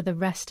guilt for the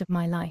rest of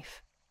my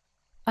life.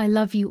 I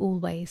love you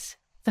always.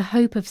 The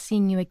hope of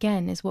seeing you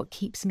again is what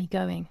keeps me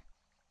going.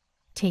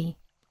 T.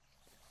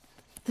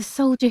 The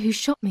soldier who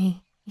shot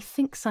me, he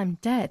thinks I'm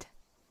dead.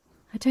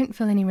 I don't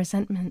feel any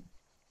resentment.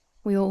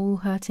 We are all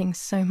hurting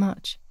so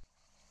much.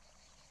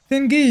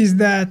 Thing is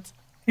that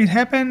it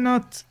happened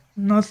not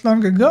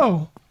long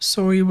ago,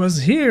 so he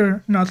was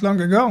here not long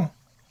ago.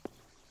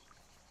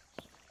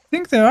 I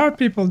think there are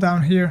people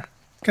down here.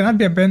 Cannot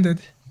be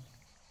abandoned.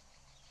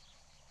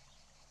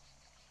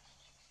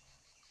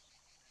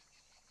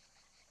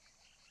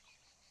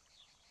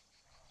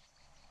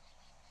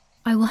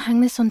 I will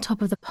hang this on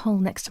top of the pole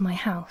next to my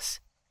house.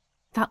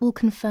 That will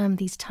confirm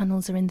these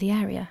tunnels are in the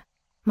area.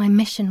 My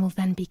mission will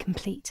then be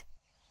complete.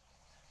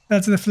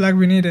 That's the flag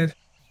we needed.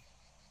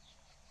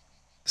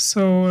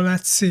 So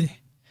let's see.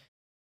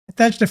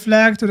 Attach the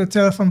flag to the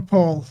telephone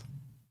pole.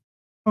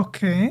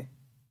 Okay.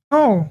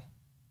 Oh.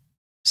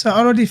 So I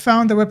already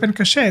found the weapon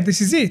cache. This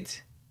is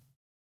it.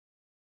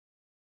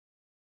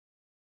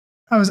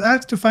 I was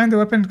asked to find the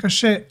weapon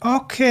cache.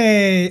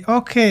 Okay,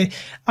 okay.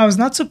 I was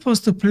not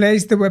supposed to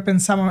place the weapon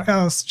somewhere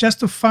else, just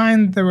to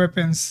find the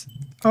weapons.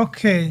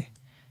 Okay.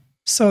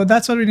 So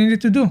that's what we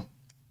needed to do.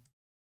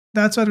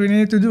 That's what we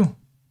needed to do.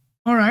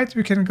 Alright,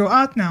 we can go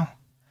out now.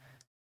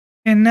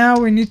 And now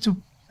we need to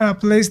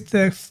place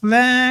the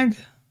flag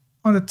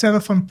on the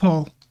telephone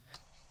pole.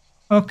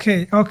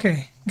 Okay,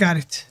 okay. Got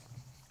it.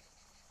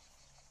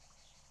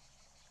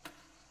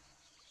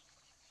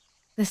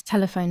 This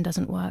telephone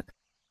doesn't work.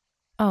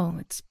 Oh,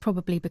 it's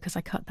probably because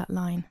I cut that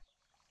line.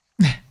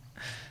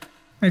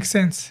 Makes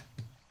sense.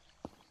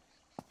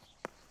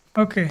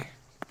 Okay.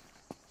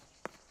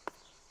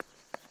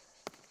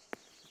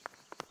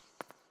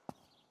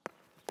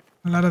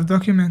 A lot of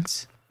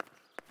documents.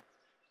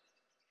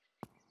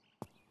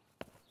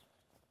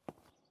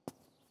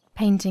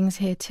 Paintings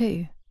here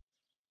too.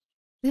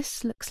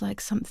 This looks like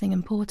something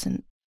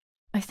important.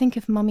 I think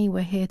if Mummy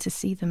were here to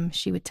see them,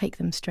 she would take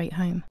them straight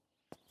home.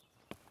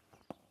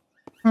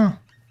 Huh.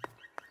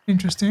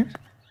 Interesting.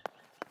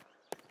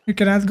 You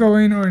cannot go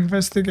in or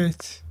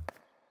investigate.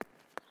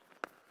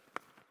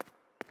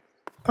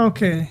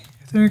 Okay.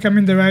 I think I'm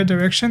in the right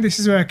direction. This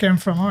is where I came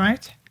from,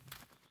 alright?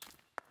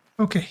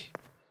 Okay.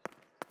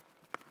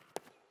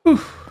 Whew.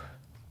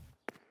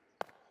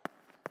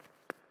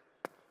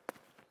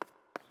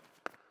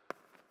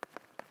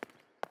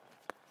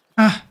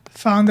 Ah,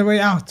 found the way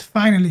out,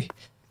 finally.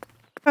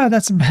 Ah,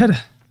 that's better.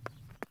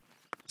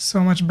 So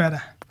much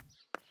better.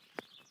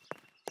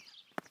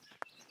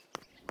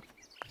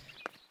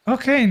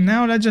 Okay,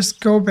 now let's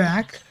just go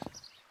back.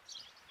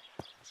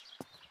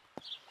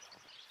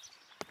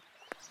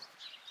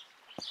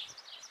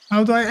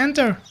 How do I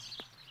enter?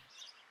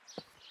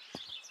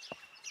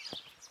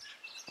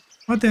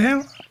 What the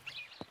hell?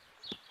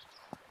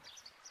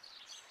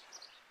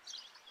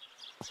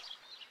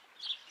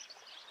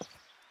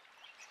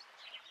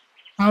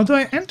 How do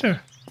I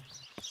enter?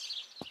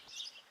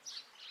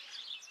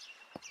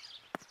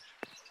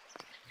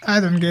 I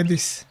don't get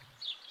this.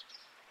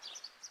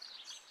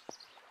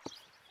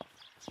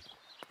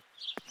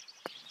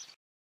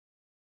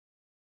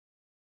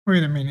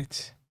 Wait a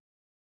minute.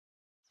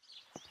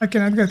 I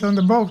cannot get on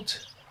the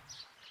boat.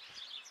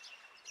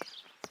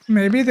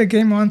 Maybe the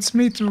game wants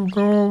me to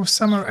go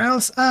somewhere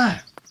else.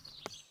 Ah!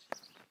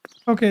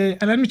 Okay,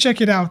 let me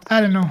check it out. I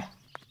don't know.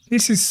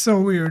 This is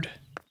so weird.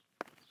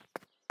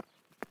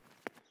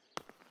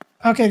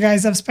 Okay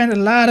guys, I've spent a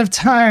lot of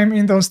time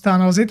in those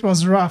tunnels. It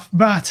was rough,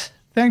 but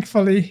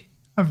thankfully,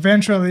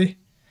 eventually,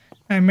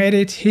 I made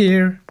it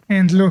here.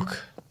 And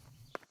look,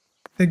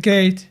 the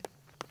gate.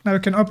 Now I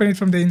can open it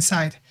from the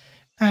inside.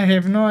 I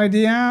have no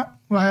idea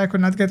why I could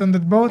not get on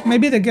that boat.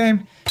 Maybe the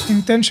game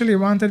intentionally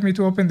wanted me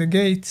to open the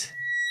gate.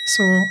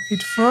 So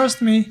it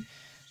forced me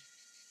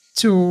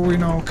to, you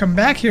know, come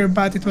back here,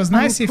 but it was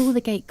nice I if... will pull the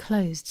gate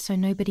closed so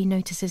nobody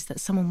notices that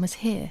someone was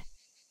here,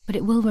 but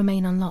it will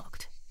remain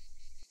unlocked.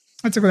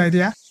 That's a good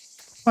idea.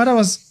 What I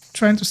was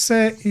trying to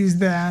say is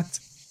that...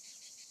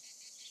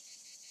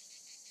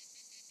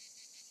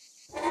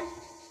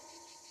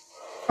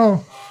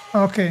 Oh,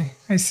 okay,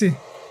 I see.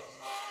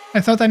 I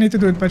thought I need to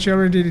do it, but she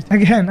already did it.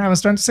 Again, I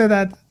was trying to say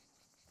that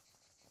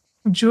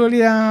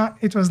Julia,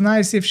 it was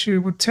nice if she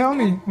would tell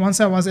me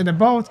once I was in the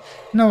boat,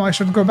 no, I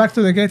should go back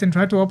to the gate and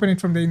try to open it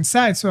from the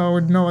inside so I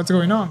would know what's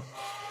going on.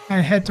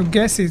 I had to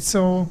guess it,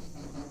 so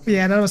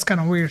yeah, that was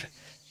kind of weird.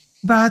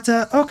 But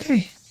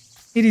okay,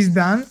 it is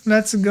done.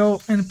 Let's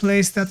go and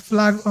place that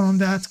flag on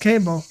that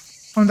cable,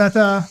 on that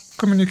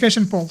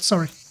communication pole,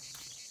 sorry.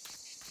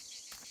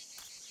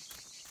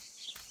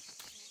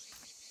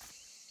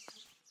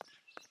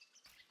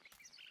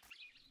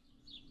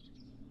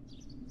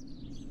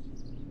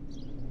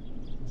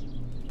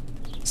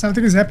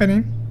 Something is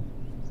happening.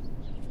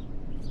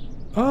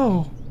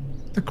 Oh,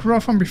 the crow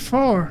from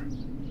before.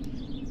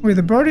 With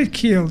the bird it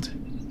killed.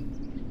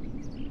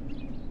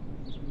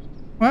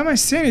 Why am I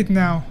seeing it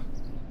now?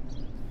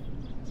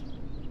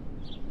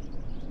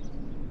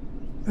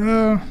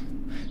 Uh,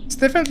 It's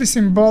definitely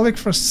symbolic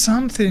for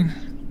something.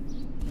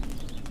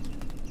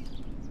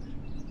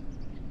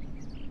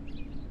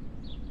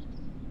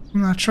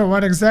 I'm not sure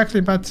what exactly,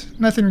 but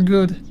nothing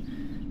good.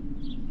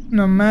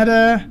 No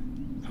matter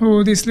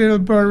who this little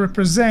bird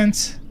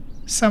represents,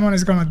 someone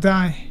is gonna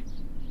die.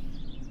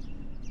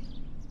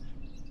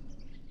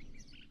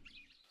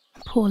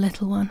 Poor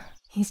little one.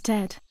 He's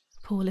dead.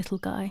 Poor little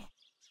guy.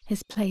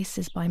 His place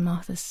is by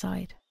Martha's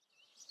side.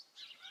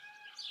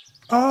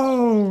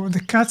 Oh, the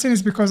cutscene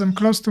is because I'm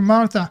close to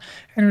Martha,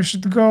 and we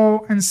should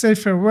go and say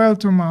farewell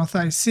to Martha.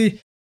 I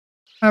see.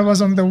 I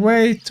was on the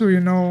way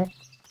to,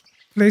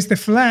 place the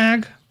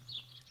flag,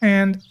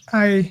 and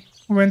I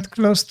went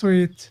close to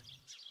it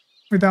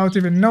without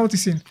even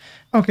noticing.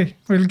 Okay,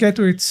 we'll get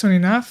to it soon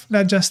enough.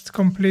 Let's just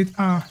complete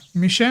our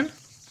mission.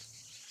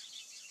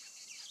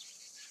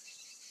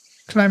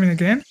 Climbing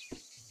again.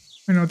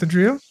 We know the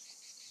drill.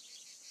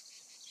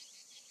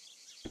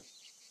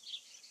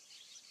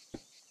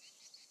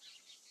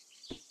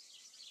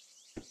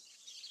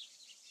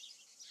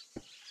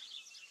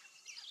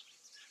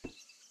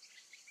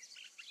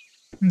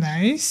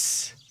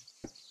 Nice.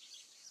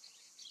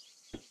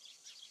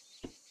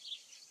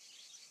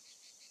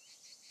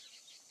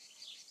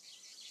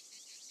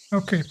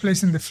 Okay,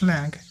 placing the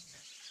flag.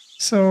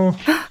 So,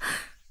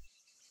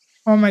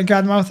 oh my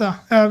God,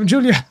 Martha,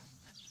 Julia,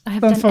 I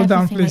have don't done fall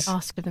down, everything please. I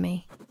asked of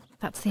me.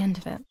 That's the end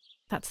of it.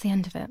 That's the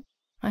end of it.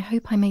 I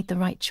hope I made the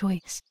right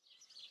choice.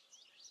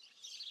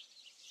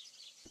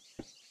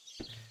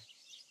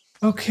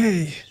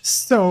 Okay,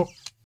 so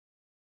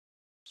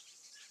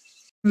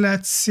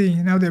let's see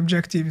now the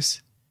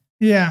objectives.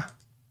 Yeah,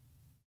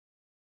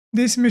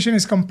 this mission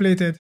is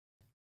completed.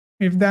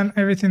 We've done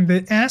everything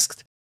they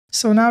asked,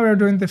 so now we're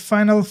doing the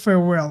final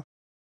farewell.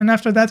 And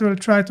after that, we'll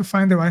try to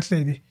find the White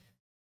Lady.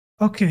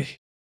 Okay,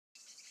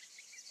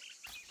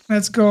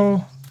 let's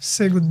go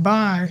say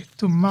goodbye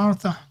to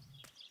Martha.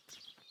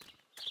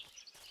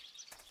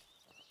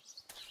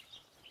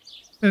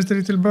 There's the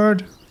little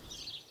bird.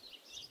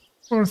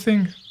 Poor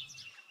thing.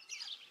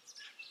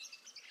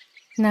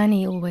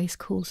 Nanny always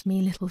calls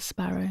me Little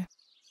Sparrow.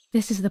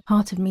 This is the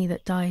part of me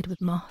that died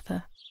with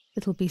Martha.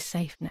 It'll be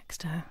safe next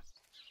to her.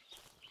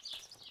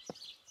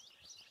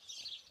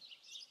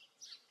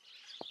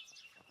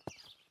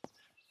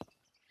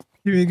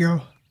 Here we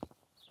go.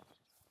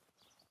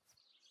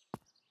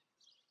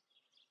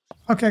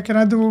 Okay, I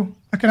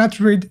cannot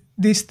read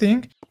this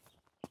thing.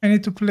 I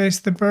need to place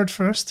the bird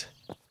first.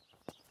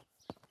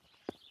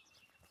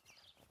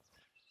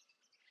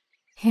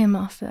 Here,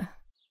 Martha.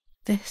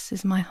 This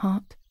is my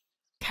heart.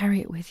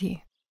 Carry it with you.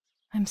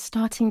 I'm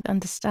starting to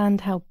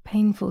understand how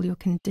painful your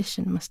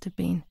condition must have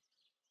been.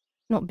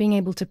 Not being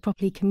able to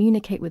properly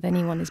communicate with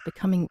anyone is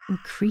becoming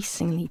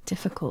increasingly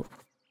difficult.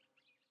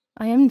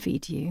 I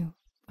envied you,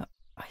 but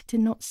I did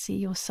not see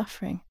your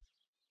suffering.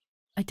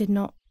 I did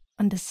not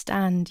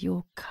understand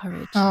your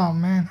courage. Oh,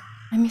 man.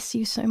 I miss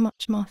you so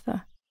much,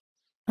 Martha.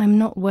 I'm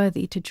not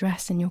worthy to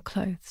dress in your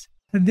clothes.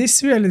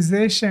 This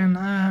realization,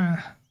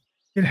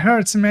 it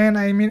hurts, man.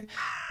 I mean,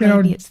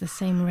 Maybe it's the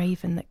same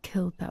raven that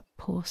killed that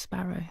poor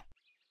sparrow.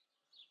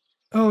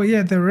 Oh,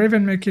 yeah, the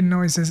raven making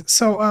noises.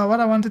 So what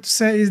I wanted to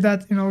say is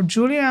that,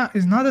 Julia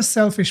is not a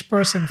selfish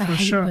person for I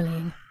hate sure.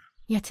 bullying.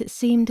 Yet it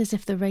seemed as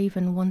if the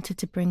raven wanted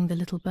to bring the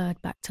little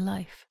bird back to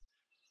life.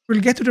 We'll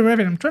get to the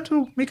raven. I'm trying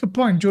to make a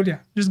point,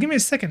 Julia. Just give me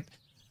a second.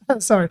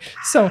 Sorry.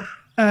 So,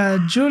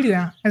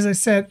 Julia, as I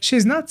said,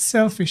 she's not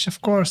selfish,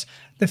 of course.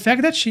 The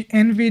fact that she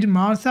envied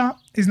Martha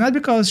is not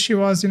because she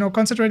was,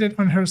 concentrated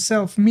on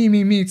herself.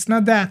 Me. It's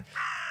not that.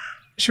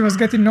 She was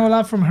getting no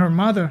love from her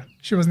mother.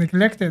 She was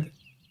neglected.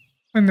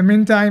 In the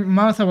meantime,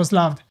 Martha was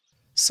loved.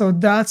 So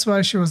that's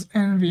why she was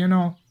envy,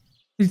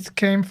 It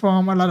came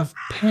from a lot of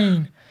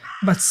pain.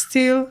 But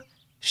still,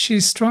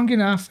 she's strong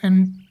enough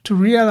and to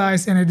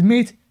realize and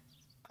admit,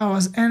 I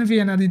was envy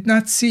and I did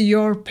not see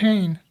your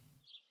pain.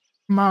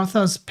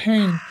 Martha's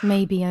pain.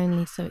 Maybe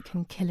only so it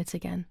can kill it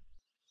again.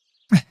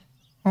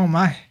 Oh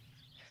my.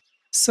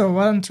 So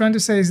what I'm trying to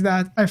say is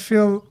that I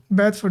feel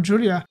bad for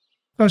Julia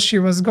because she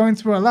was going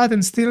through a lot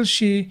and still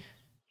she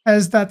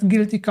has that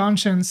guilty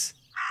conscience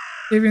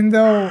even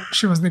though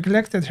she was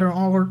neglected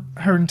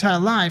her entire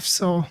life.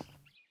 So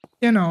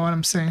you know what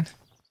I'm saying.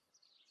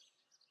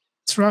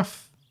 It's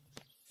rough.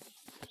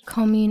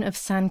 Commune of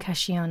San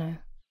Casciano,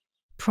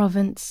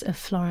 Province of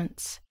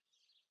Florence.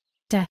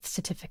 Death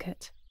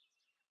certificate.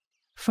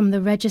 From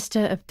the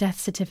Register of Death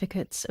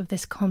Certificates of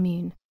this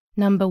commune,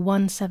 number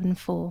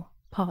 174,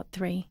 Part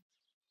 3,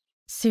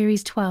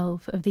 Series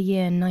 12 of the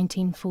year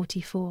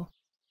 1944.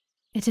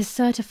 It is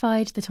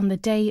certified that on the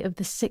day of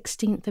the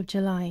 16th of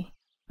July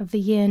of the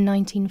year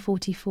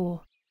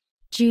 1944,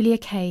 Julia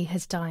K.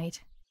 has died,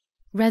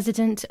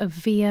 resident of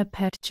Via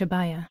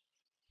Perchabaya,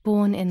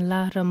 born in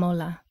La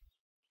Romola.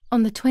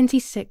 On the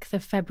 26th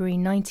of February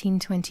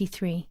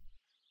 1923,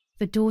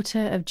 the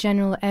daughter of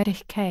General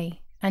Erich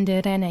K. and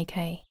Irene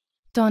K.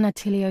 Don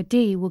Attilio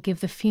D. will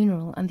give the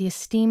funeral and the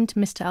esteemed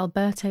Mr.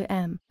 Alberto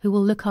M., who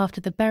will look after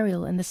the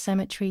burial in the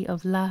cemetery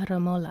of La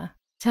Romola.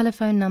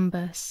 Telephone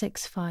number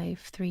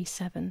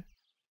 6537.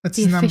 That's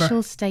The his number.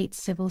 Official State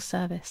Civil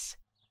Service.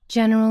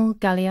 General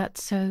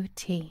Galeazzo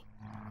T.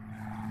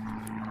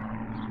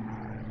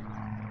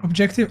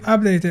 Objective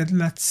updated.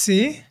 Let's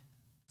see.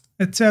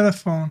 A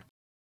telephone.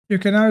 You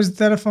can now use the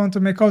telephone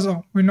to make calls.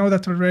 Oh, we know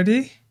that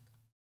already.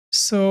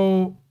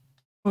 So,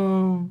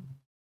 the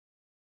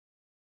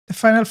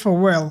final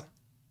farewell.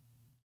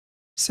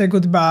 Say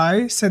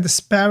goodbye. Say the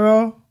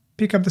sparrow.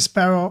 Pick up the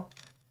sparrow.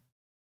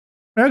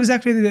 Where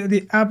exactly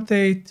the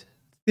update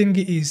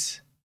thingy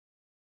is?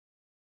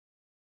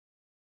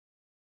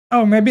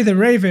 Oh, maybe the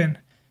raven.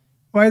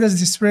 Why does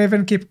this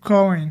raven keep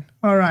going?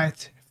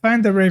 Alright,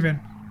 find the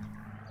raven.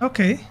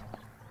 Okay,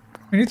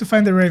 we need to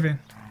find the raven.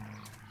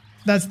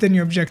 That's the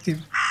new objective.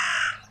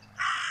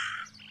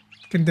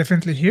 You can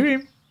definitely hear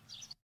him.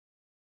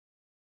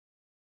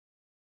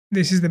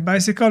 This is the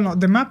bicycle. No,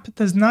 the map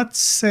does not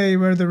say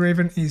where the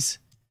raven is.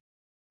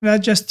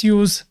 Let's just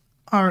use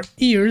our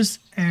ears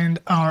and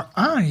our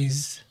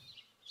eyes.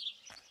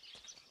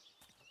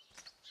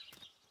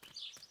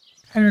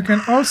 And we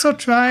can also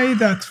try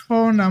that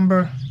phone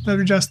number that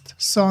we just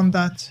saw on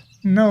that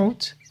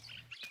note.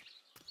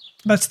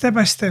 But step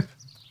by step.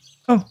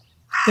 Oh,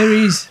 there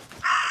he is.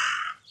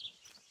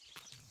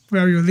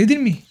 Where are you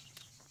leading me?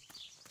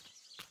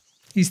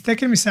 He's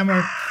taking me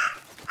somewhere.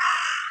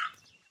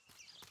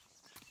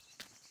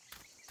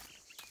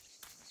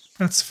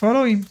 Let's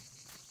follow him.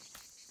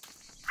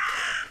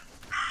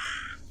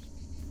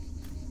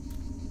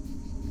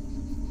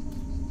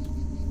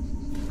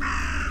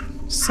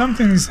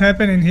 Something is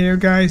happening here,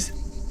 guys.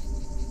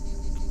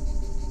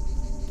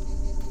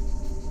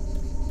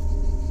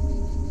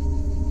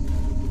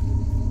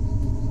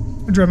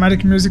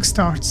 Dramatic music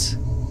starts.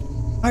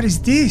 What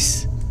is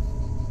this?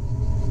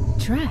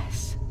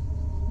 Dress.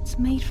 It's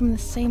made from the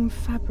same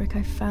fabric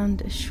I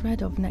found a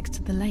shred of next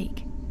to the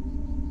lake.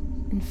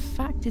 In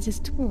fact, it is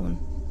torn.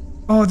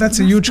 Oh, that's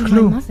a It must huge be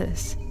clue. My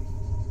mother's.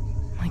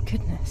 My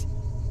goodness.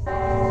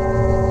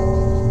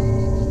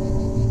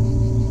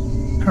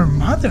 Her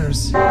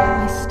mother's?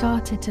 I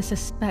started to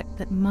suspect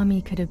that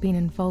Mummy could have been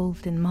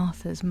involved in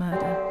Martha's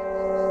murder.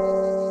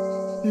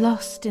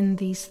 Lost in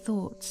these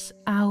thoughts,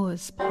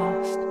 hours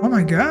passed, Oh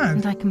my and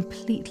god. I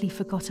completely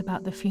forgot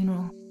about the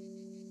funeral.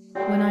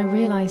 When I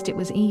realized it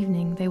was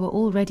evening, they were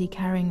already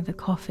carrying the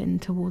coffin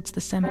towards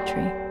the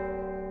cemetery.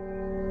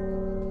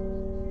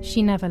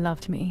 She never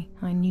loved me,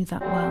 I knew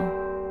that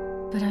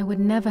well, but I would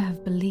never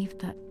have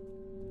believed that.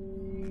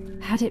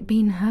 Had it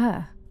been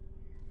her?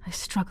 I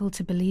struggled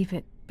to believe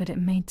it, but it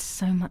made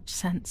so much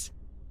sense.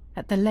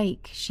 At the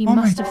lake, she Oh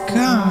my must have thought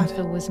God.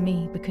 Martha was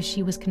me because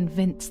she was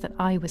convinced that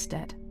I was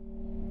dead.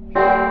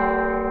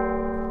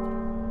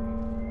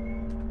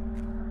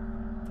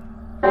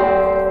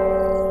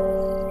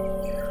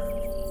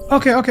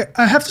 Okay,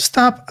 I have to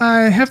stop.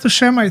 I have to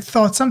share my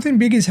thoughts. Something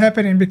big is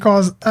happening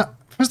because,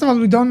 first of all,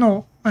 we don't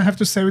know. I have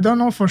to say, we don't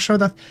know for sure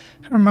that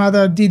her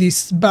mother did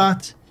this,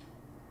 but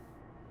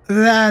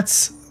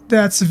that's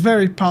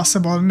very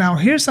possible. Now,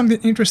 here's something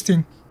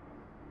interesting.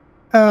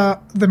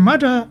 The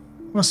mother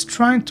was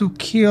trying to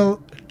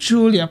kill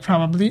Julia,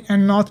 probably,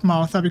 and not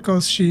Martha,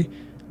 because she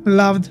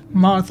loved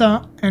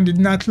Martha and did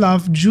not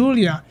love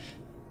Julia.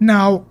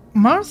 Now,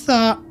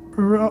 Martha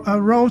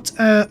wrote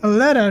a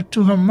letter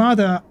to her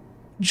mother.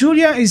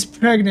 Julia is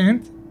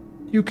pregnant.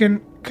 You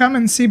can come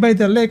and see by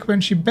the lake when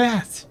she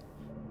bathed.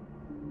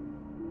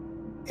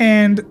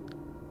 And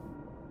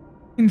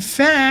in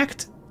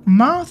fact,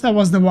 Martha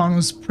was the one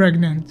who's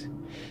pregnant.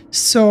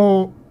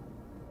 So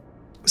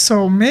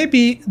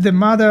maybe the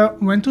mother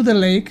went to the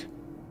lake,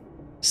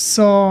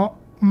 saw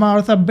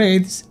Martha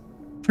bathes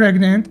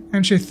pregnant,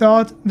 and she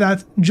thought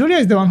that Julia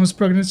is the one who's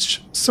pregnant.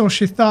 So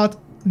she thought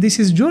this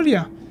is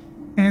Julia.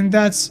 And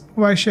that's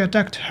why she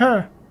attacked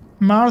her,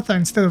 Martha,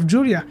 instead of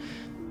Julia.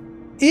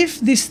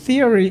 If this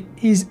theory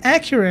is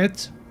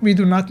accurate, we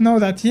do not know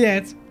that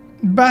yet,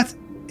 but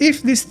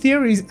if this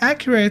theory is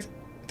accurate,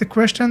 the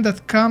question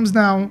that comes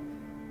now,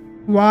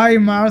 why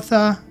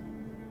Martha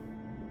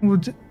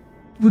would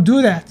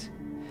do that?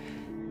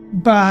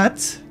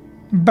 But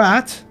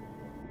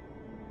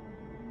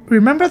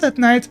remember that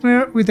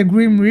nightmare with the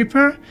Grim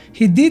Reaper?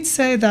 He did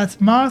say that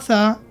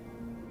Martha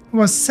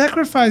was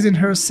sacrificing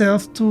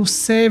herself to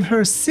save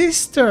her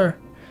sister.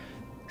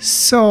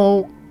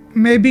 So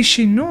maybe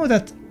she knew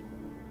that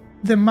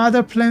the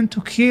mother planned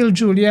to kill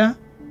Julia,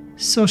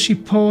 so she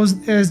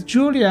posed as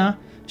Julia.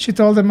 She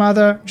told the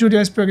mother Julia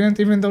is pregnant,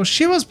 even though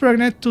she was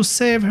pregnant, to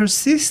save her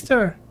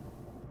sister.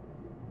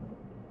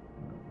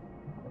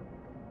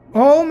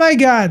 Oh my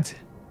god.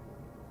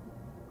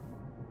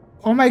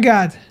 Oh my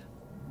god.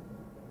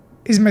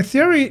 Is my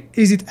theory,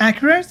 is it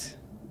accurate?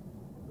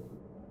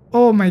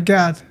 Oh my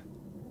god.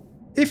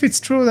 If it's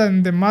true,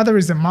 then the mother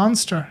is a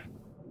monster.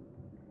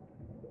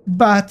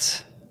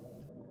 But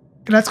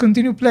let's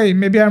continue playing.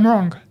 Maybe I'm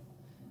wrong.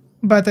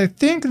 But I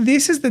think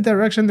this is the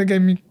direction the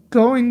game is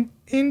going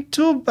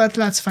into, but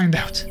let's find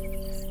out.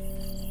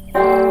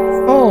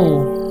 Oh.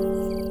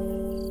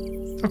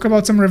 Talk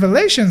about some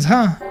revelations,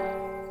 huh?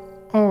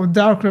 Oh,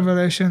 dark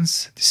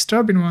revelations.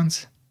 Disturbing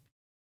ones.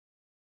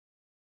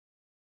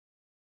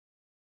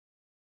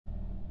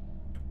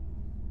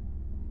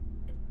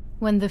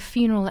 When the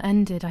funeral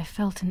ended, I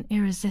felt an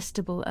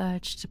irresistible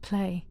urge to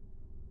play.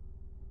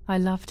 I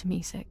loved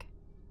music.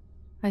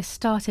 I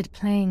started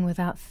playing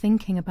without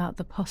thinking about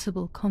the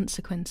possible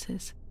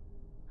consequences.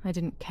 I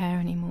didn't care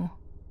anymore.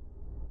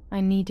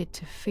 I needed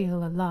to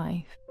feel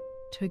alive,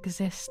 to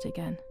exist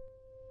again.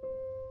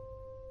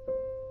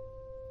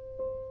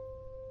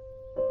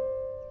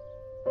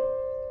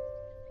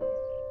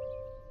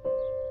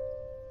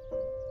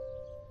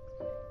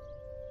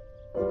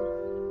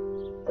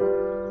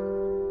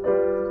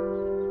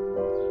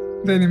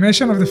 The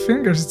animation of the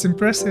fingers, it's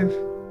impressive.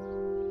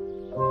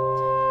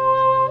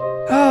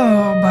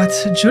 Oh, but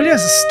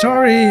Julia's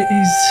story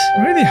is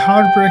really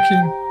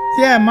heartbreaking.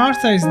 Yeah,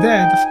 Martha is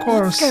dead, of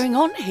course. What's going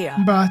on here?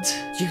 But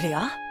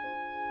Julia?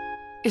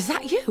 Is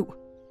that you?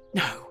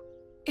 No,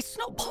 it's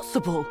not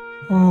possible.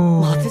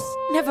 oh, Martha's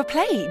never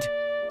played.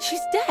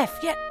 She's deaf,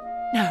 yet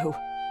no.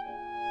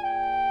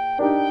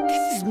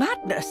 This is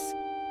madness.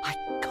 My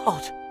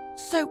God.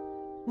 So,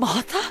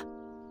 Martha?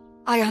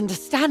 I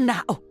understand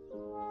now.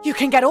 You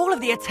can get all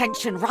of the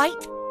attention,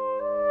 right?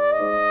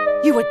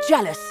 You were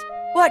jealous,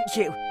 weren't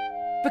you?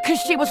 Because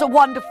she was a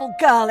wonderful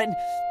girl and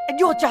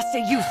you're just a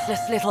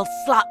useless little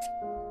slut.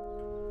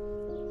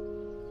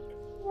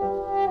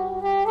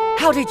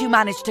 How did you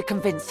manage to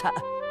convince her?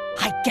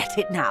 I get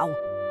it now.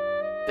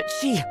 But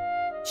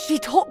she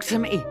talked to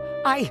me.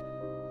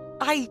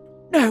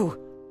 No,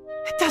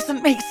 it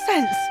doesn't make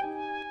sense.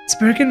 it's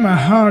breaking my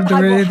heart the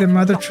I will way have the you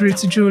mother locked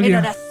treats up in an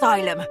Julia.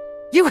 asylum.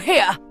 You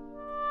hear?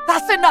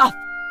 That's enough.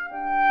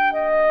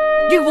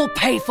 You will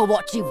pay for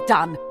what you've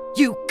done,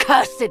 you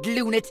cursed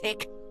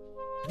lunatic.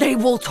 They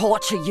will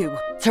torture you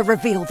to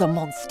reveal the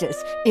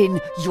monsters in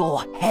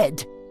your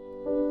head.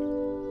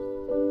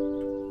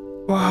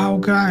 Wow,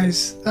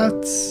 guys,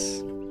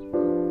 that's...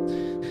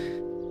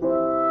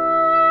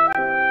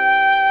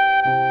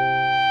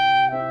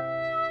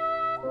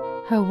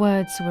 Her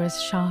words were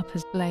as sharp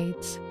as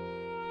blades.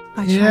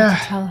 I tried Yeah.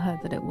 to tell her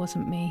that it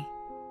wasn't me.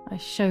 I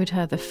showed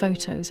her the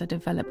photos I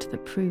developed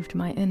that proved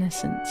my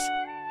innocence.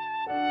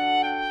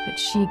 But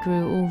she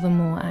grew all the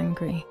more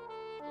angry,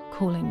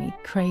 calling me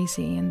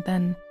crazy, and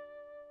then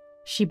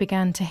she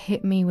began to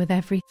hit me with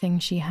everything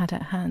she had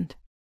at hand.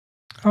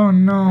 Oh I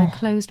no.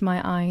 closed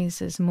my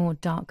eyes as more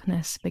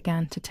darkness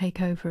began to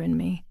take over in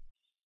me.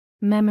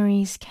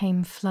 Memories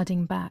came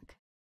flooding back.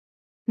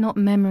 Not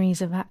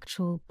memories of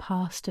actual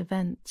past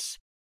events,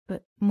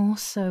 but more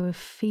so of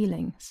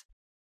feelings.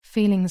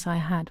 Feelings I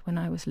had when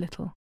I was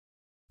little.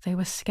 They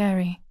were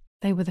scary.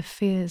 They were the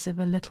fears of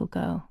a little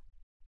girl.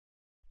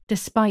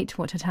 Despite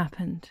what had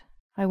happened,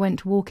 I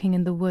went walking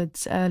in the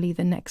woods early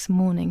the next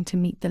morning to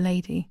meet the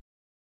lady.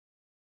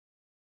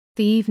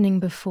 The evening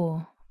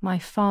before, my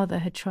father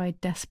had tried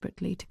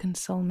desperately to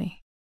console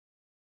me.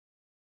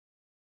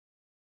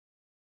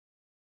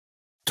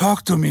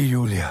 Talk to me,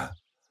 Julia.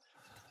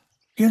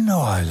 You know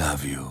I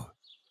love you.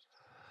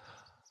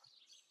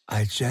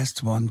 I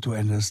just want to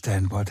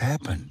understand what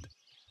happened.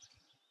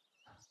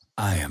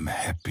 I am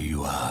happy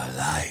you are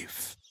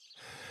alive.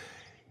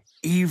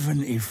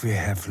 Even if we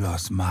have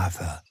lost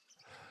Martha,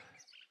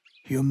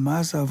 your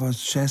mother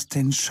was just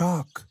in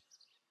shock.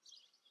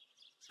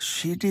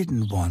 She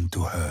didn't want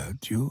to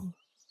hurt you.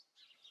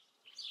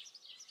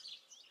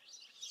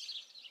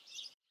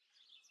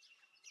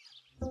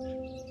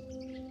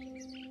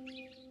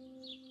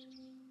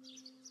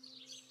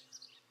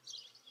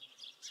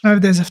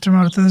 Five days after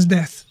Martha's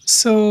death.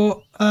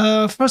 So,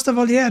 first of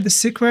all, yeah, the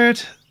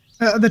secret,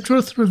 the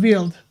truth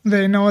revealed.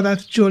 They know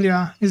that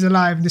Julia is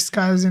alive,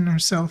 disguising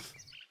herself.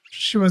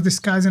 She was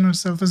disguising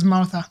herself as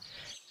Martha.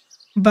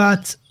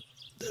 But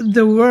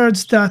the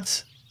words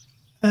that,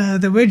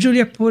 the way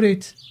Julia put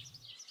it,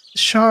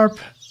 sharp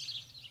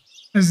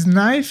as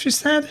knife, she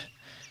said,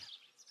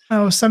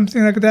 or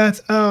something like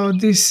that. Oh,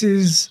 this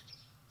is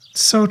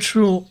so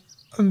true.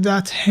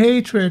 That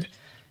hatred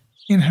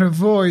in her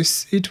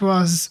voice, it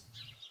was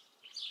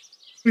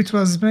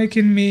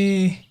making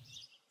me,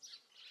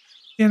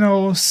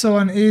 so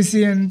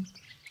uneasy and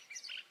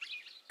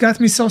got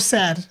me so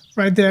sad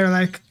right there.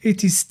 Like,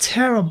 it is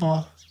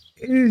terrible.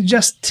 It is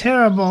just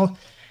terrible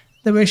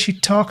the way she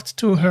talked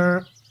to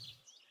her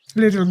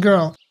little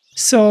girl.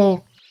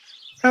 So,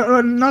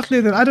 not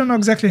little, I don't know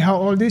exactly how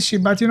old is she,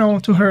 but,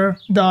 to her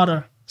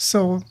daughter.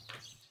 So,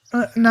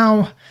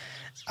 now,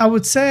 I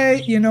would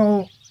say,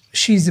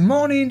 she's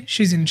mourning,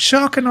 she's in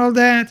shock and all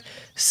that.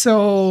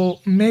 So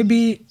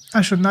maybe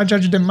I should not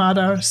judge the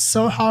mother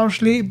so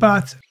harshly,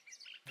 but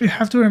you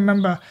have to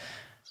remember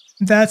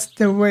that's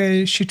the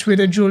way she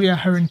treated Julia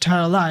her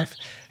entire life.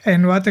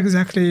 And what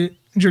exactly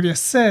Julia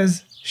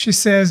says, she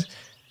says,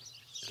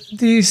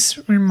 this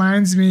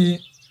reminds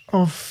me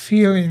of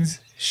feelings.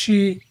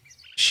 She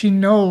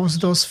knows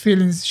those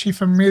feelings, she's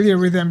familiar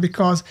with them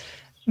because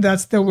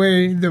that's the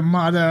way the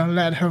mother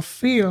let her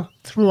feel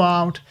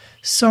throughout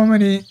so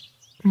many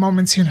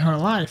moments in her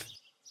life.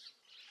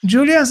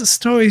 Julia's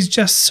story is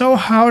just so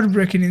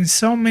heartbreaking in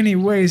so many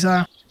ways.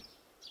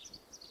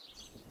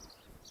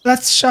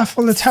 Let's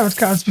shuffle the tarot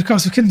cards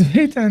because we can do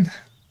it and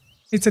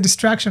it's a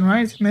distraction,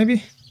 right?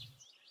 Maybe?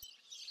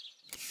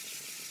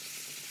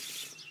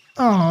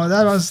 Oh,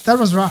 that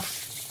was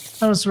rough.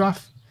 That was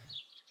rough.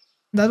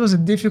 That was a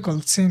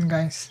difficult scene,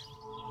 guys.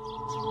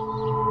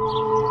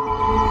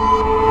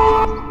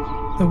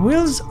 The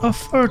Wheels of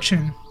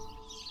Fortune.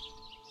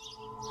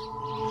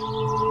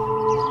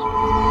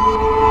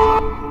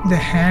 The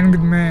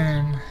Hanged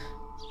Man.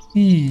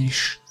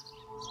 Yeesh.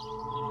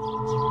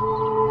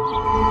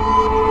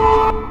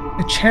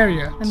 The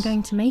Chariot. I'm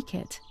going to make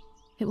it.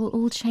 It will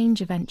all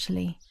change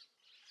eventually.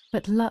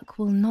 But luck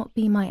will not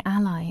be my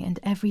ally and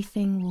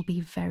everything will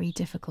be very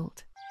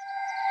difficult.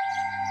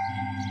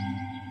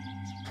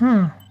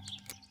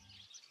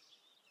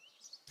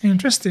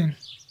 Interesting.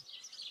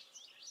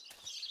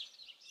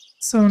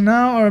 So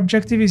now our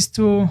objective is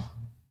to,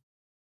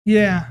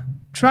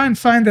 try and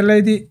find the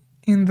lady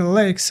in the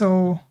lake.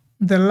 So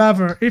the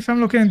lover, if I'm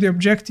looking at the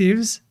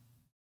objectives,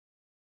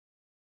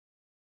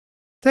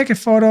 take a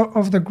photo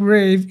of the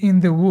grave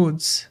in the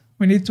woods.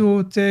 We need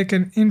to take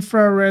an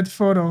infrared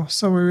photo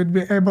so we would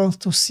be able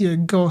to see a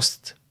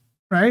ghost,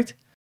 right?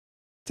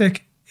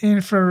 Take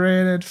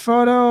infrared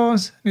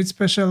photos, need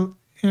special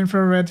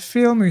infrared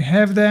film, we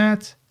have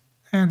that.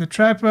 And the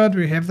tripod,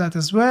 we have that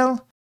as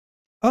well.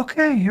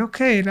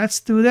 Okay,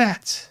 let's do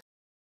that.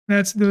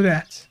 Let's do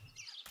that.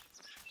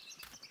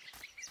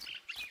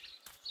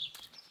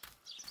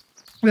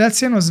 That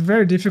scene was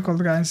very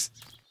difficult, guys.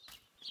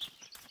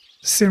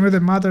 Scene with the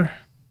mother.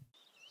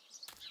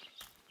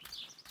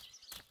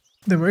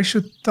 The way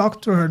she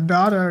talked to her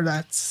daughter,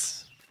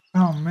 that's...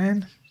 Oh,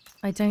 man.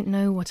 I don't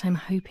know what I'm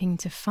hoping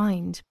to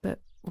find, but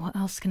what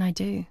else can I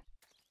do?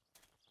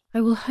 I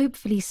will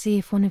hopefully see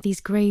if one of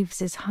these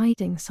graves is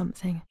hiding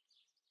something.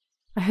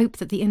 I hope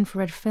that the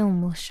infrared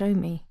film will show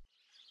me.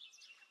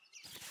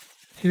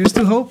 Here's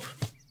to hope.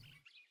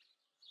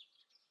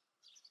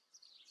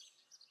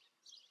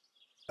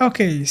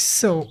 Okay,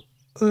 so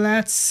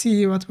let's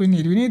see what we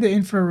need. We need the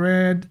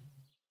infrared.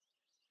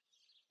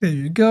 There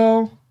you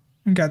go.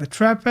 We got the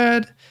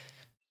tripod.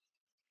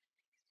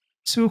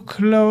 Too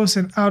close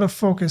and out of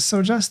focus.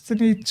 So just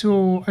need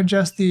to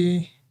adjust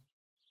the...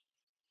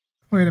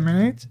 Wait a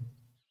minute.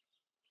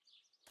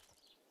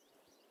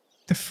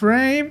 The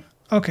frame.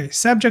 Okay,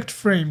 subject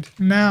framed.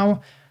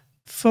 Now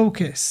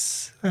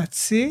focus. Let's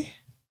see.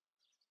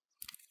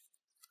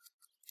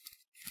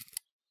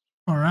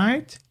 All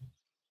right.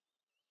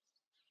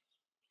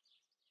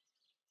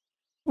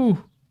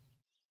 Ooh.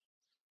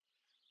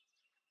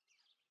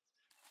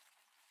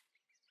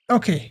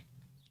 Okay,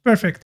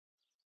 perfect.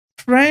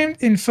 Framed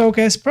in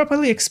focus,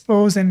 properly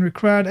exposed and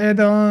required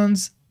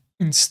add-ons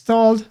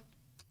installed.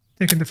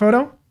 Taking the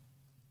photo.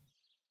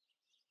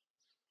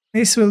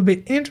 This will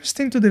be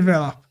interesting to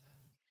develop.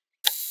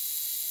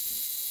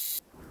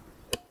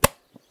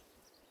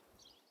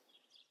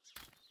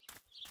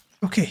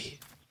 Okay.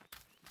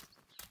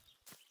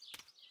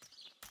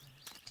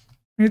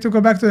 We need to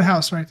go back to the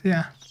house, right?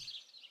 Yeah.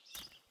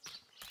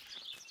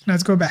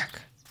 Let's go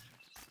back.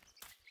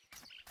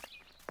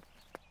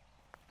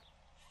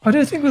 What do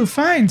you think we'll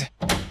find?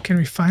 Can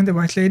we find the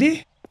white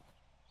lady?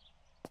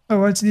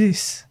 Oh, what's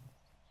this?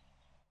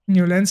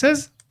 New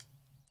lenses?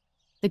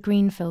 The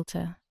green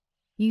filter.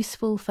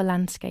 Useful for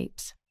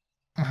landscapes.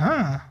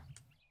 Aha.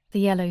 The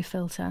yellow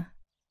filter.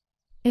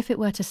 If it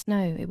were to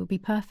snow, it would be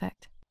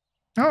perfect.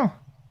 Oh.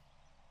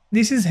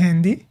 This is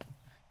handy.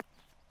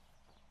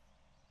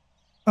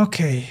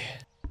 Okay.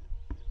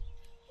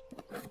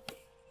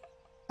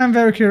 I'm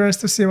very curious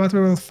to see what we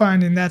will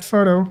find in that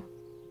photo.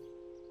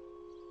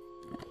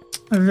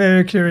 I'm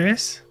very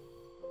curious.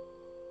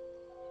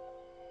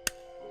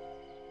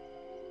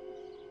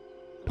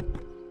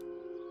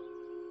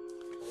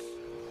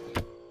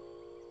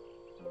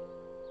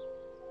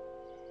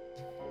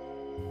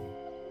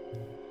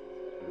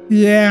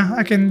 Yeah,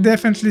 I can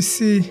definitely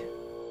see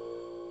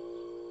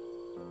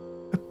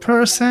a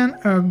person,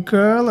 a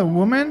girl, a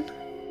woman.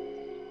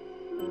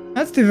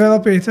 Let's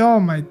develop it.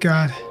 Oh my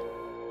god.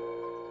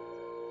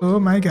 Oh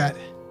my god.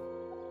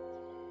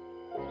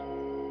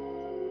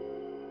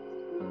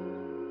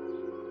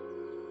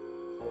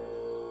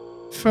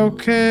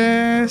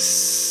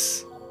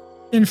 Focus.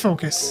 In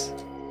focus.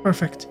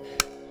 Perfect.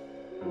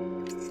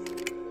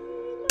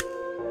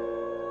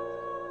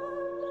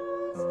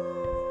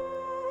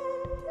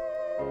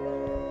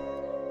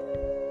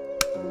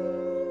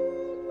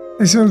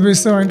 This will be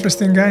so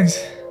interesting, guys.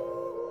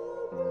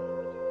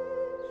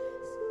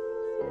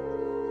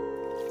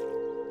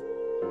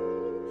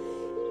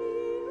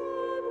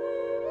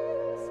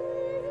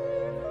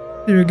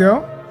 Here we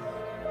go.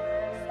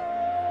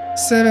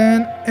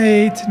 7,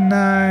 8,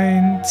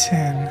 9,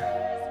 10.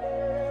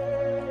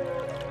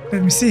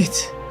 Let me see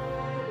it.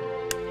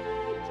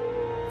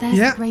 There's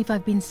Yeah. the grave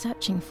I've been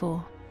searching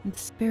for, the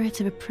spirit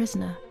of a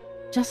prisoner.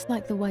 Just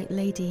like the White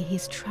Lady,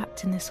 he's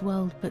trapped in this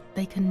world, but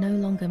they can no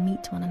longer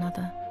meet one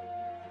another.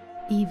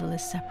 Evil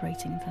is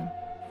separating them.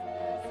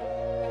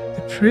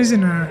 The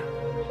prisoner.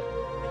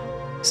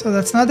 So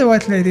that's not the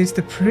white lady, it's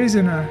the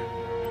prisoner.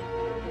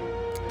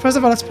 First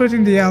of all, let's put it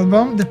in the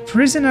album. The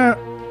prisoner.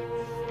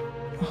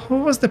 Who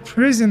was the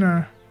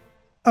prisoner?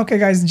 Okay,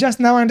 guys, just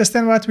now I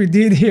understand what we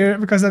did here,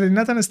 because I did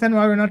not understand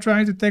why we're not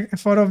trying to take a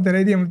photo of the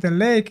lady of the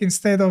lake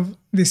instead of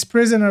this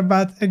prisoner,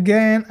 but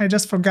again, I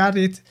just forgot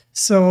it.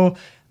 So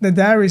the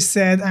diary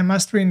said I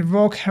must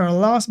reinvoke her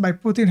loss by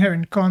putting her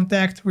in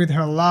contact with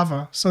her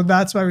lover. So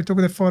that's why we took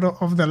the photo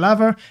of the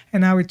lover, and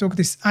now we took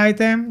this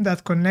item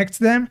that connects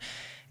them.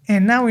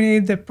 And now we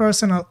need the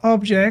personal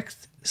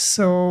object,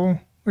 so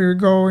we'll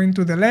go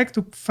into the lake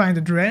to find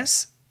the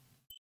dress.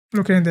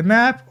 Looking at the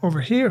map,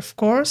 over here, of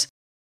course.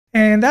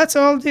 And that's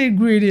all the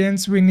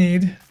ingredients we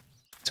need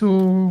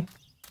to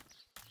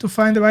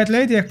find the white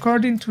lady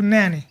according to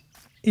Nanny,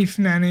 if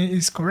Nanny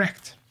is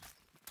correct.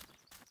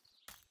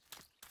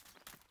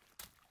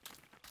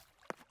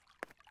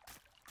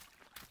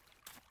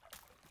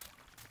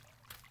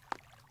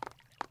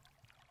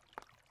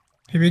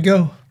 Here we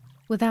go.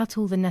 Without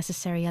all the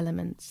necessary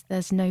elements,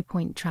 there's no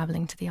point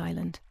traveling to the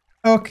island.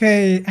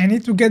 Okay, I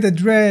need to get the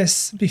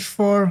dress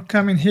before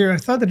coming here. I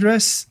thought the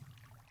dress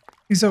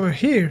is over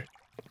here.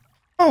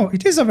 Oh,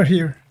 it is over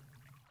here.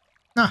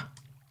 Ah.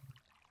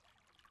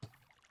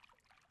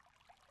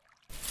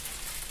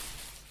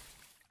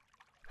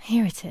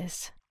 Here it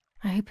is.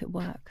 I hope it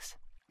works.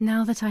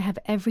 Now that I have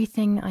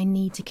everything I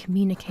need to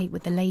communicate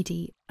with the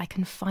lady, I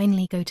can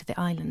finally go to the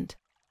island.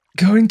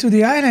 Going to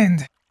the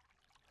island.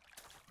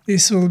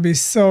 This will be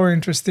so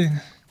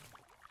interesting.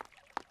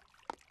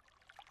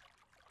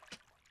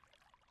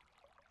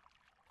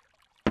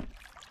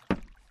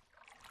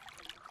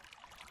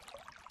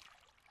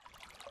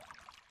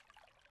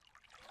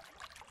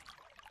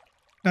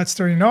 Let's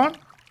turn it on.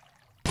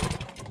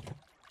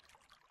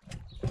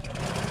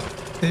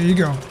 There you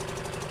go.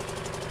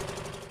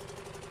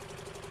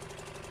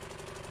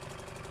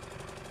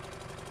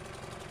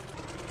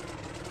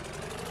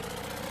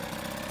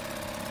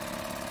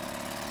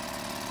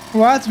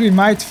 What we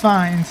might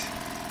find?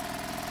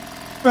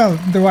 Well,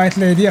 the white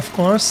lady, of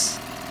course.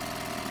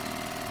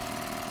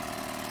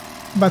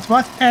 But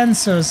what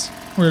answers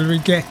will we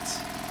get?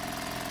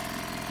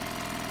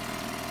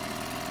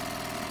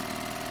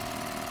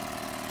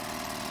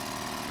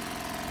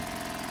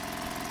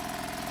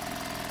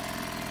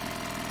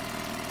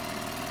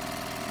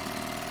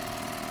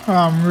 Oh,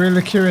 I'm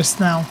really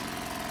curious now.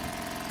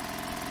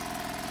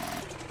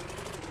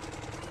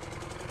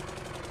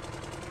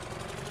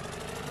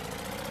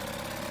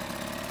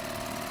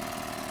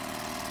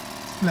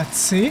 Let's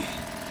see.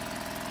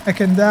 I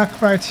can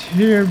duck right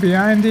here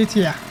behind it,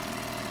 yeah.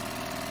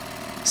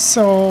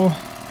 So,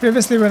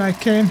 previously when I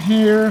came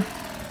here,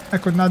 I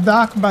could not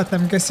duck, but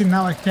I'm guessing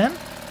now I can.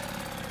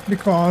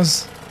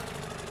 Because...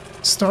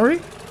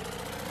 story?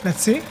 Let's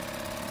see.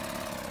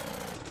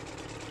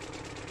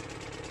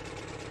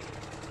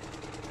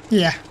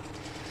 Yeah.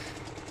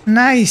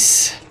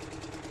 Nice.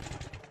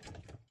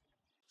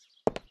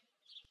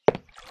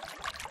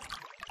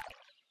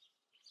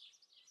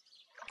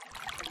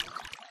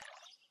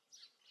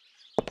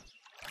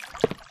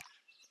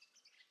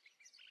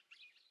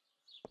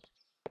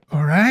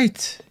 All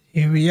right,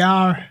 here we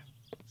are.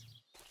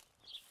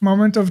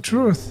 Moment of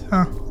truth,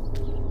 huh?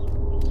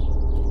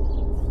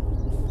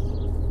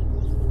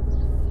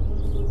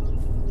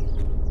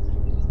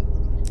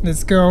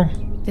 Let's go.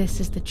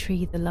 This is the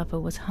tree the lover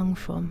was hung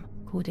from,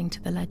 according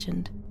to the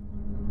legend.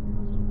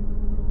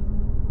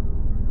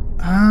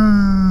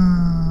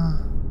 Ah.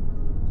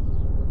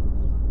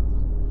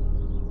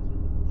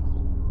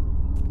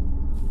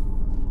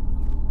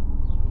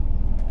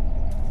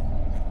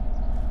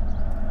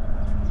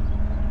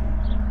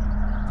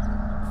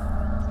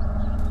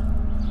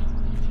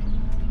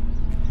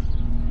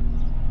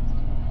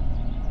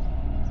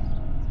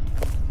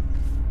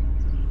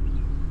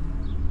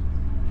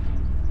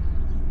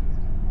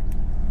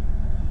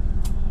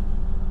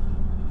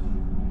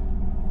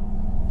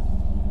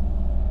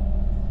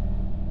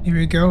 Here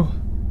we go.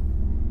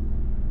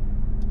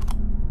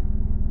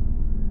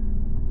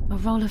 A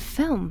roll of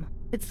film.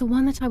 It's the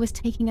one that I was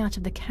taking out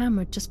of the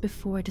camera just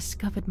before I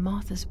discovered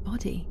Martha's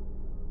body.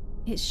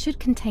 It should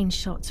contain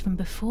shots from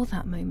before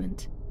that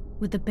moment.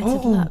 With a bit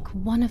of luck,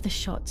 one of the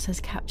shots has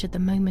captured the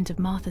moment of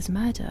Martha's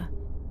murder.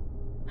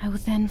 I will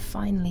then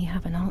finally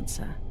have an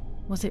answer.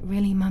 Was it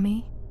really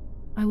Mummy?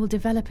 I will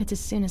develop it as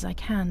soon as I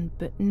can,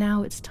 but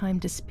now it's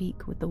time to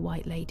speak with the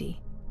White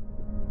Lady.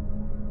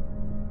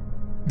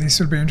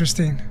 This will be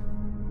interesting.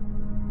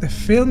 The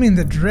film in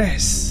the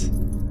dress.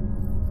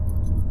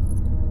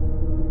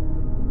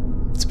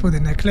 Let's put the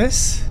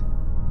necklace.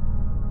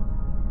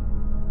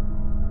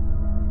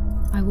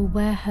 I will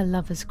wear her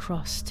lover's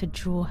cross to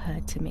draw her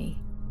to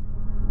me.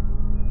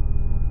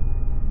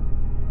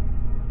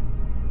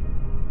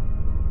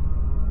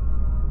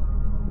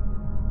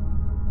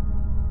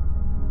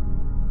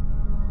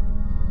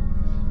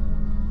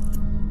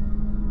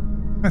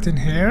 Nothing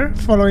here.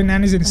 Following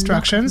Nanny's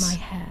instructions. A lock of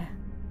my hair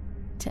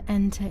to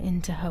enter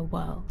into her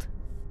world.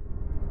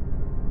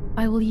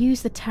 I will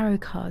use the tarot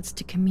cards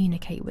to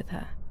communicate with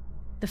her.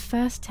 The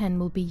first 10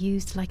 will be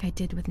used like I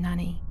did with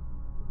Nanny.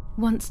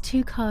 Once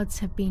 2 cards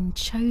have been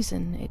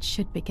chosen, it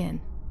should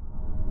begin.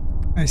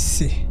 I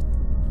see.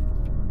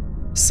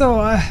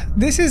 So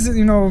this is,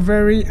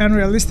 very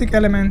unrealistic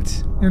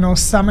element,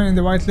 summoning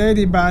the White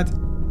Lady, but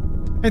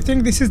I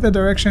think this is the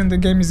direction the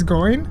game is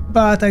going.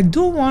 But I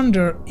do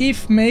wonder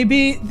if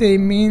maybe they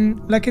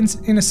mean like in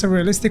a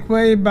surrealistic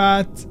way,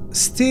 but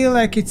still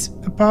like it's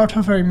a part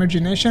of her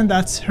imagination,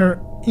 that's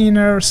her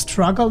inner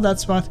struggle,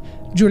 that's what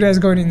Julia is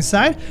going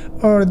inside,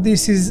 or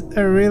this is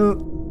a real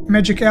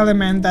magic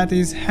element that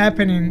is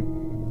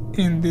happening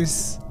in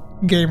this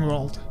game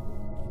world.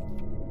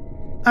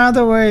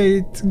 Either way,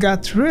 it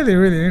got really,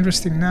 really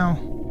interesting now.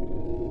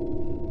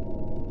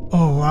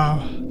 Oh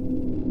wow.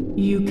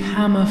 You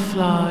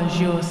camouflage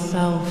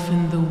yourself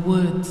in the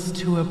woods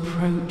to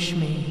approach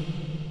me.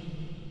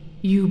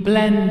 You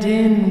blend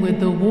in with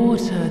the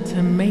water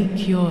to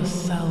make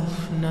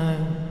yourself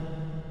known.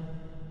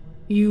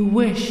 You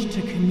wish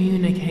to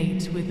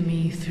communicate with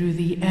me through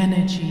the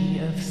energy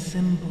of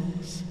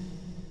symbols.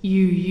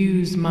 You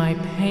use my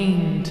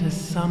pain to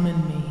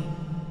summon me.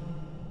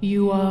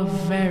 You are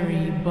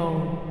very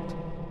bold.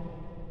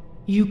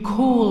 You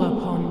call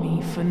upon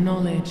me for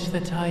knowledge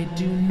that I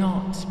do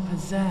not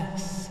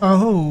possess.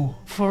 Oh.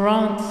 For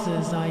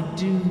answers I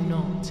do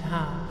not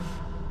have.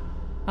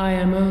 I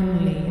am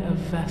only a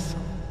vessel.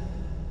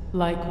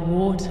 Like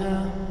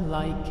water,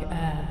 like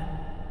air.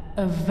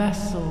 A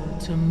vessel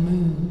to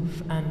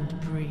move and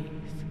breathe.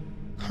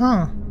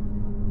 Huh.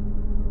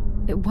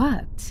 It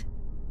worked.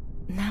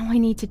 Now I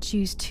need to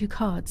choose 2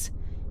 cards.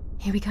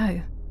 Here we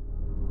go.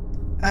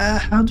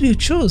 How do you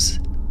choose?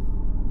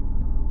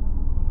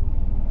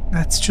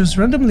 Let's choose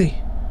randomly.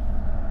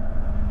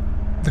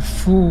 The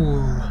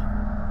Fool.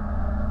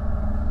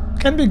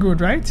 Can be good,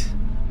 right?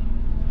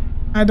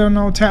 I don't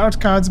know tarot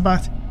cards,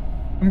 but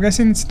I'm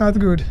guessing it's not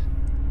good.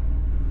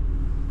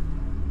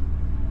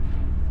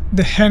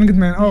 The Hanged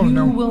Man. Oh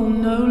no. You will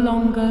no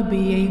longer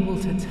be able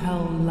to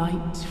tell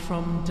light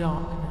from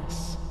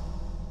darkness.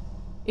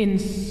 In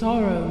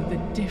sorrow, the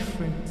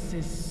difference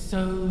is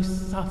so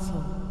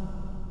subtle.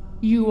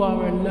 You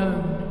are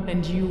alone,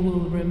 and you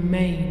will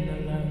remain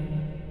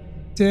alone.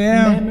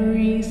 Damn.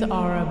 Memories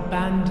are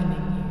abandoning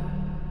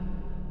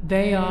you.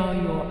 They are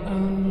your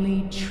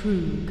only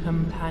true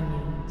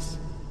companions.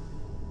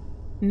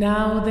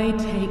 Now they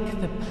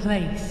take the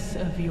place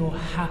of your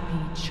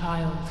happy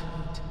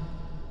childhood,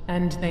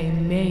 and they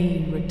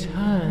may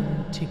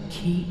return to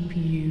keep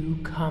you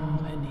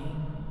company.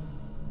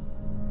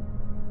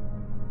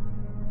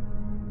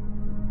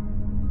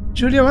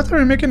 Julia, what are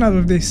you making out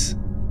of this?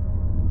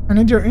 I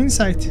need your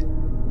insight.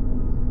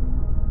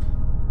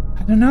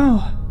 I don't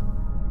know.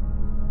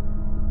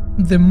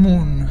 The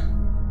Moon.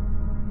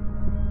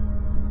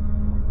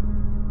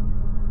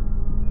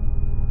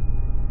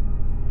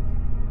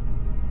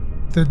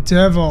 The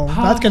Devil.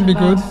 That can be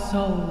good. Part of our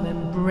soul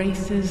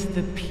embraces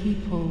the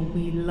people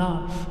we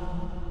love.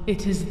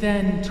 It is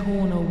then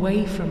torn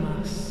away from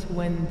us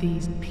when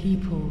these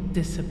people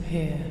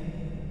disappear.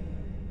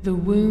 The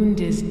wound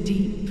is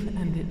deep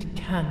and it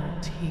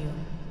cannot heal.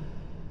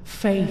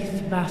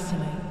 Faith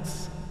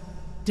vacillates.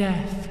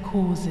 Death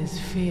causes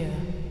fear.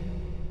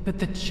 But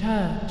the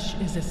church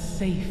is a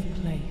safe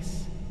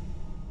place.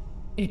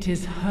 It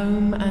is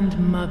home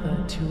and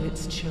mother to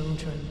its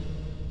children.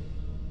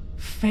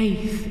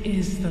 Faith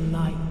is the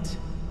light.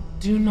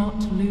 Do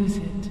not lose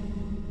it.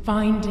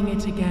 Finding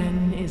it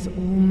again is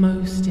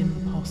almost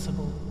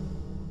impossible.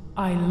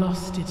 I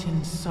lost it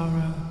in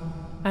sorrow,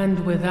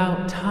 and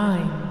without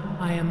time,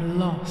 I am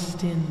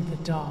lost in the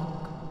dark.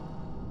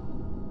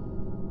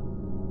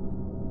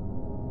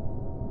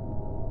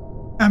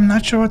 I'm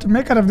not sure what to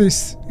make out of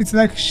this. It's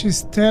like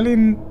she's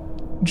telling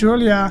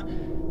Julia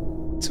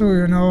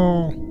to,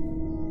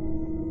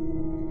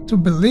 to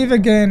believe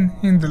again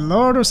in the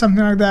Lord or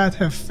something like that,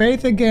 have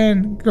faith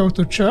again, go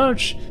to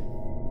church.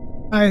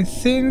 I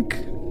think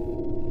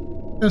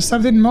there's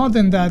something more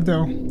than that,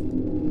 though.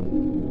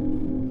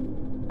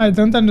 I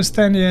don't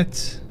understand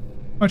yet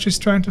what she's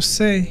trying to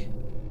say.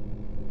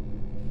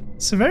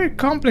 It's very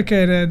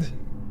complicated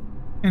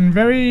and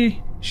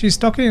she's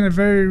talking in a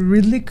very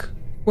rhythmic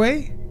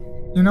way.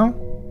 The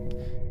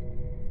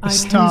I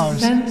stars.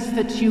 can sense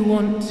that you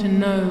want to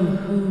know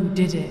who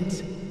did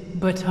it,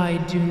 but I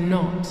do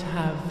not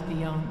have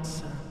the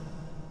answer.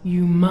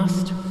 You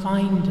must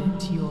find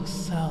it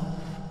yourself.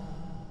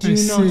 Do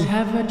not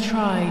ever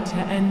try to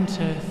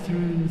enter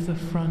through the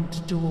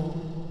front door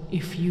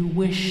if you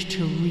wish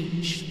to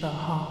reach the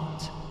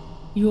heart.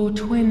 Your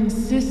twin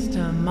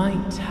sister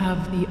might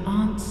have the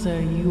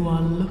answer you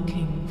are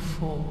looking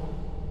for.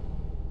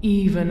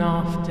 Even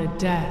after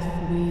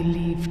death, we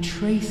leave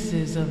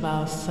traces of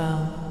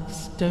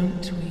ourselves,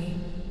 don't we?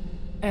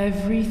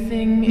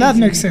 Everything That is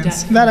makes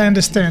sense. That I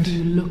understand. If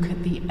you look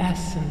at the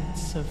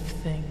essence of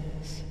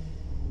things.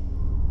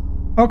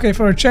 Okay,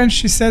 for a change,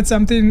 she said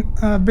something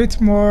a bit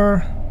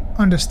more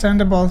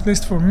understandable, at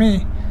least for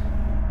me.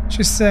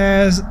 She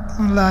says,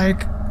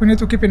 we need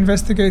to keep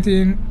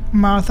investigating.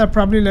 Martha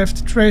probably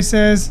left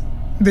traces.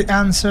 The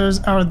answers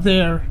are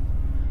there.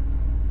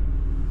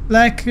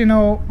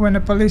 When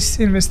a police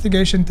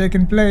investigation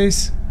taking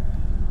place,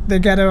 they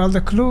gather all the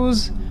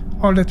clues,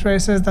 all the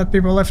traces that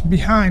people left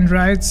behind,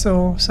 right?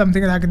 So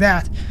something like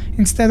that.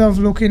 Instead of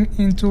looking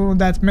into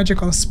that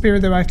magical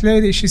spirit, the White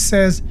Lady, she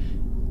says,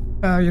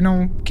 you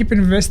know, keep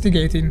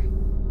investigating.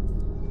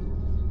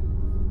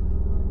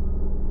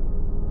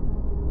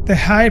 The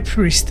High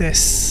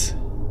Priestess.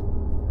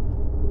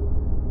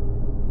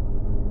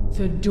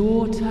 The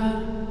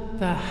daughter,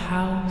 the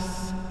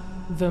house,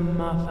 the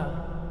mother.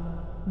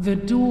 The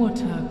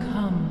daughter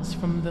comes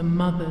from the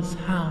mother's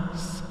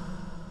house,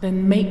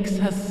 then makes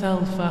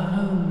herself a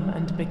home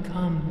and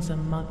becomes a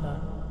mother.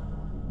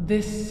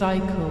 This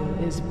cycle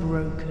is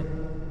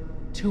broken.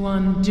 To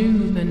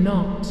undo the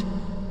knot,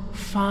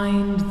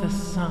 find the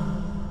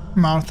sun.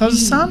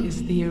 Martha's son? He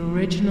is the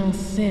original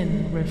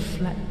sin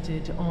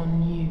reflected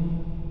on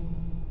you.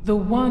 The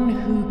one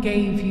who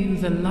gave you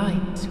the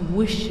light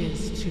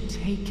wishes to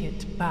take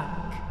it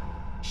back.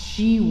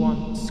 She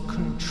wants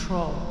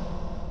control.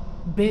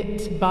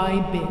 Bit by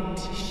bit,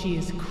 she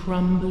is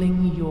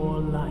crumbling your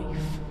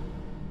life.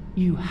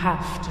 You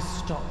have to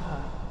stop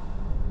her.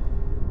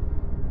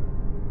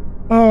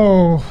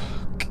 Oh,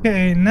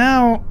 okay,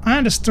 now I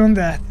understood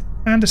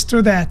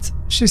that.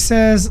 She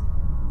says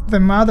the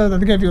mother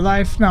that gave you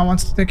life now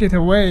wants to take it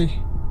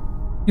away.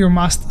 You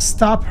must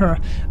stop her.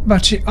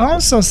 But she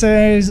also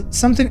says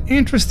something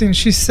interesting.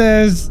 She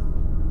says,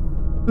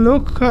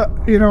 look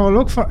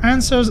for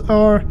answers,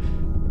 or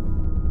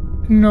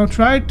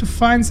try to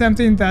find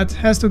something that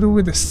has to do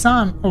with the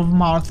son of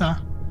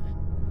Martha.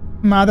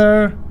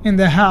 Mother in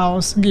the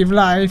house give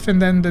life,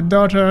 and then the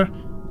daughter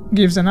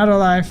gives another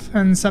life,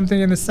 and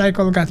something in the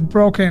cycle got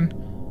broken.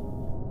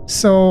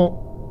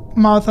 So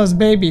Martha's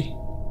baby,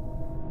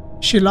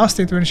 she lost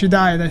it when she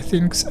died, I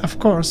think, of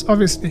course,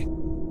 obviously.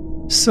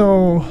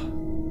 So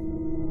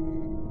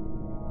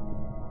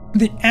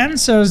the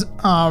answers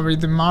are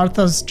with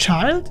Martha's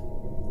child,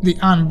 the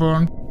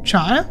unborn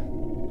child.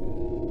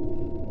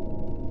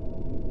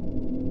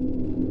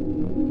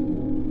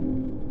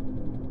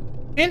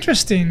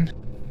 Interesting.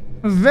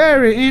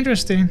 Very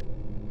interesting.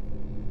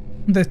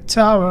 The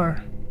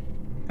tower.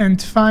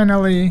 And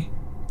finally,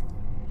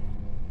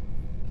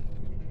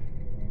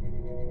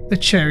 the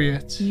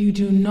chariot. You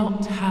do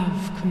not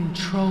have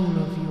control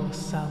of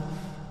yourself.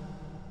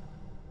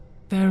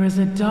 There is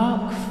a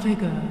dark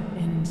figure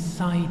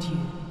inside you.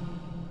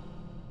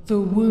 The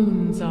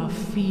wounds are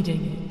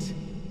feeding it.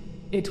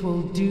 It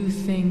will do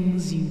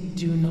things you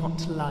do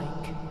not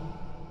like.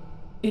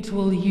 It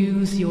will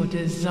use your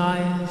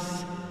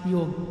desires,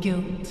 your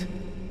guilt,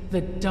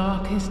 the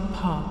darkest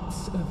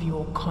parts of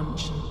your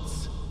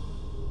conscience.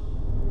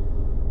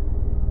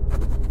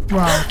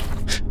 Wow.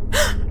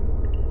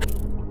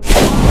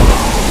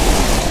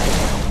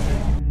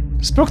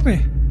 Spooked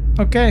me.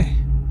 Okay.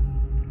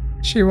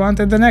 She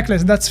wanted the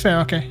necklace. That's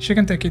fair. Okay, she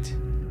can take it.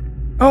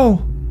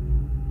 Oh!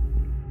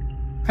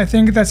 I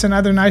think that's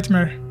another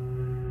nightmare.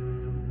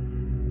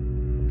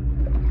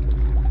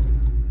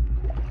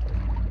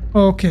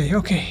 Okay,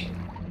 okay.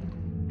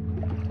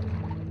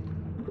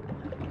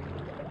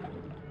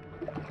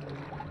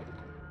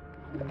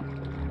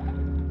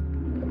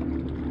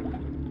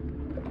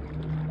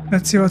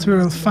 Let's see what we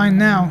will find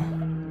now.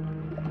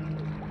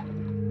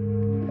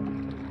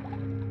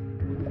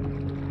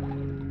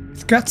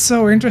 It got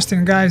so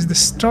interesting, guys. The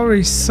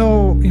story is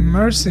so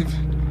immersive.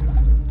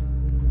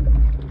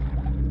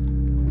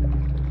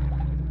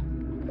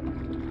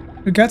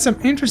 We got some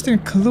interesting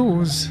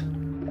clues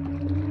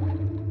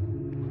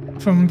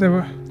from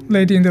the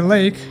lady in the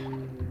lake,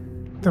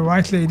 the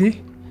White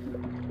Lady.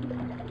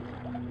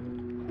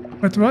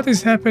 But what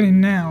is happening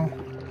now?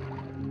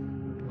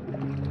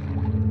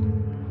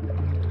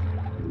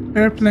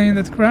 Airplane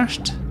that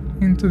crashed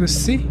into the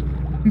sea,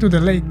 into the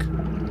lake.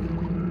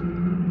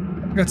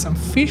 Got some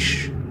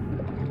fish.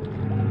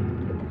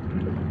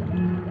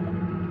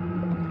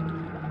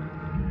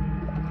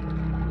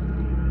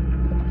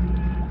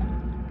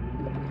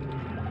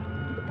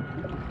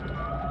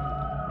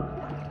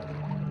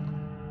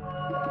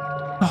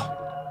 Oh,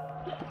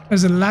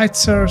 there's a light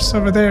source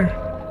over there.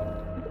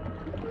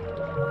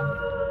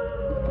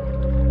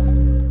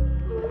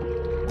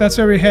 That's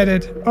where we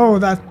headed. Oh,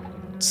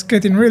 that's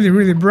getting really,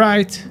 really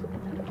bright.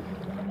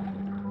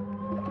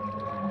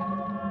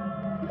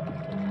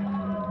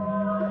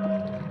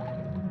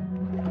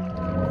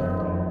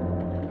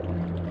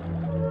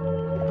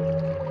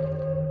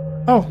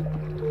 Oh,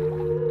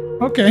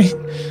 okay.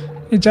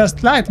 It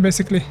just light,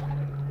 basically.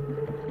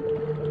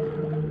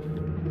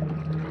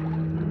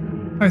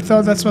 I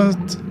thought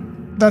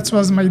that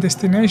was my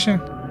destination.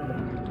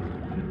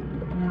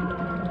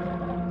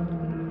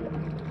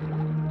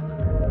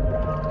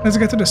 Let's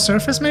get to the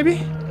surface,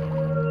 maybe?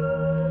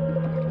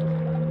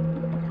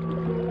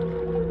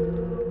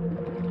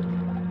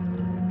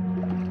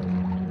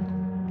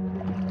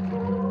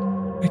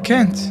 I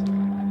can't.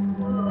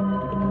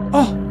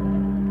 Oh!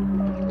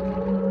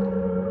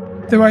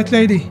 The White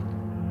Lady.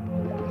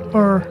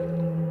 Or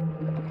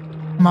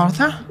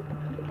Martha?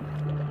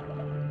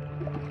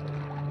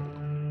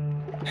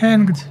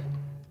 Hanged.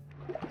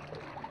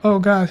 Oh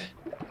god.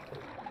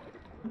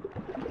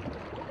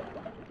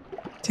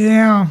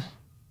 Damn.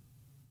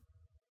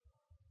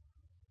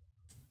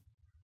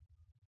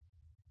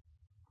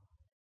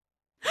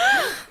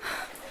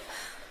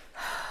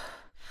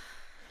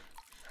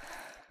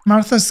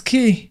 Martha's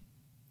key.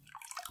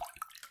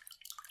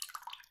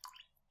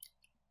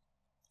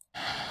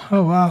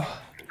 Oh, wow.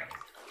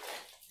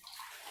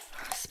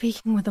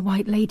 Speaking with the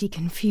White Lady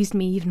confused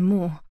me even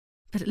more,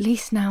 but at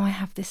least now I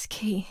have this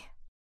key.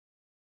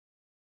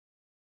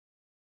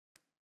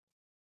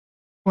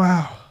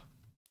 Wow.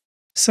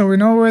 So we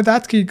know where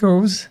that key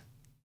goes.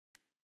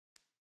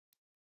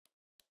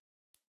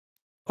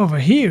 Over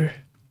here.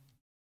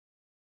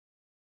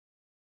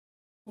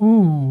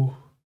 Ooh.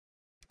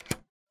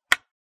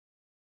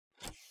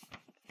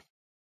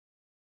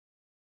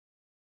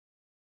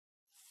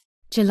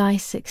 July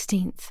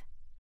 16th.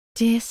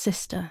 Dear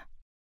sister,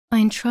 I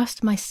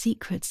entrust my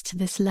secrets to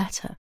this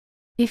letter.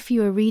 If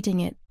you are reading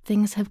it,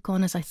 things have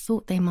gone as I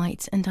thought they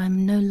might, and I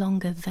am no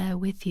longer there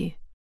with you.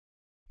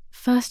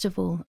 First of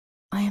all,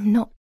 I am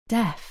not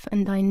deaf,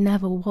 and I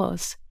never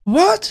was.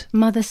 What?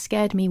 Mother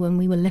scared me when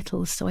we were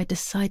little, so I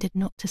decided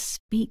not to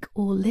speak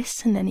or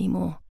listen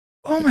anymore.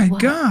 Oh It my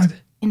worked.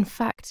 God. In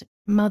fact,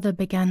 Mother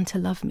began to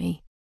love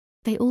me.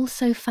 They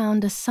also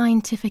found a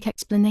scientific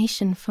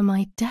explanation for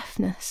my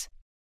deafness.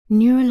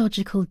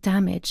 Neurological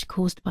damage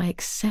caused by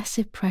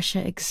excessive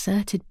pressure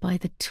exerted by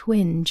the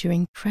twin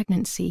during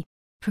pregnancy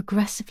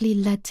progressively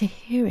led to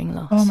hearing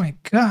loss. Oh my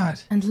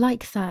God. And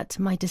like that,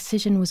 my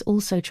decision was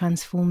also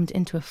transformed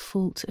into a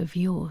fault of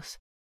yours.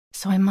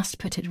 So I must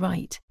put it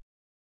right.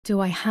 Do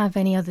I have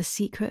any other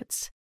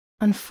secrets?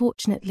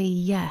 Unfortunately,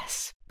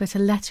 yes, but a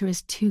letter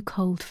is too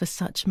cold for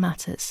such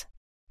matters.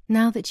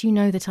 Now that you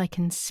know that I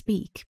can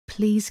speak,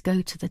 please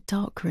go to the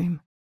dark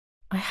room.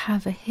 I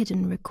have a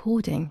hidden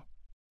recording.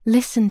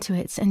 Listen to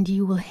it and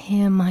you will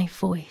hear my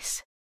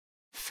voice.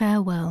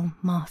 Farewell,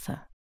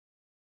 Martha.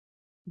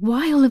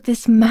 Why all of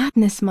this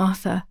madness,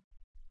 Martha?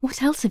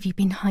 What else have you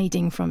been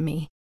hiding from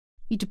me?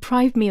 You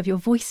deprived me of your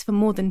voice for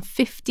more than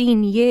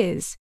 15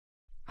 years.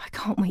 I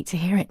can't wait to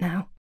hear it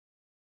now.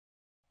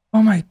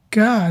 Oh my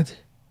God.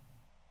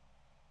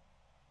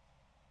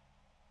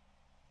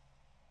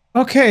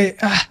 Okay,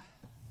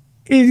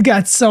 it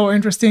got so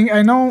interesting.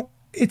 I know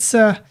it's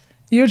a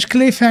huge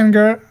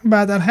cliffhanger,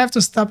 but I'll have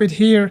to stop it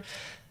here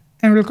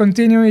and we'll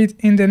continue it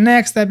in the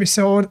next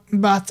episode.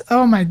 But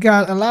oh my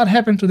God, a lot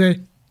happened today.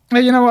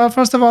 You know,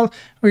 first of all,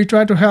 we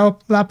tried to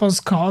help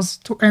Lapo's cause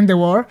to end the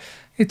war.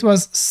 It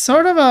was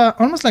sort of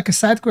almost like a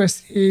side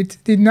quest. It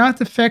did not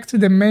affect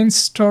the main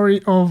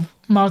story of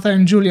Martha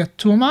and Julia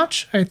too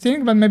much, I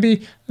think, but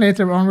maybe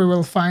later on we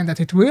will find that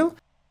it will.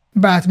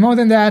 But more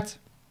than that,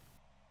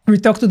 we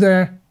talked to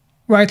the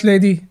White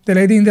Lady, the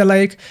lady in the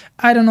lake.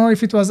 I don't know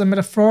if it was a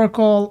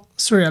metaphorical,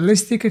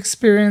 surrealistic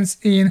experience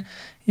in,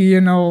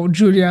 you know,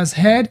 Julia's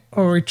head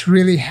or it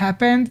really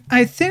happened.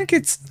 I think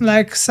it's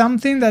like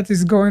something that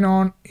is going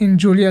on in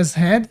Julia's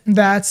head.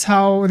 That's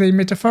how they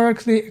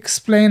metaphorically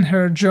explain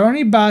her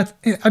journey. But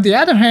on the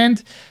other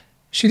hand,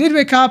 she did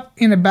wake up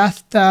in a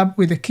bathtub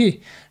with a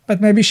key. But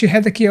maybe she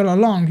had the key all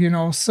along, you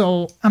know.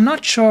 So I'm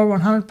not sure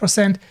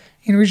 100%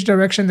 in which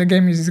direction the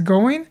game is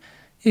going.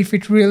 If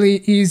it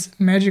really is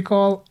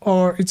magical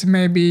or it's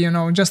maybe, you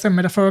know, just a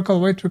metaphorical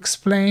way to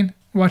explain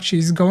what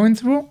she's going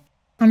through.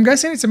 I'm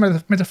guessing it's a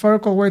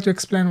metaphorical way to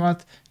explain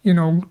what, you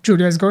know,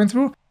 Julia is going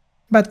through.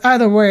 But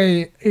either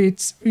way,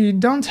 we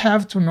don't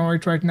have to know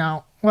it right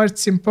now.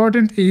 What's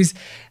important is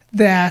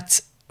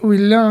that we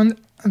learned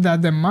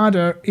that the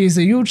mother is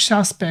a huge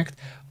suspect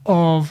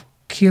of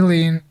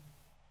killing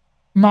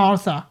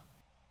Martha.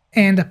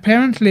 And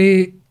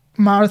apparently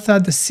Martha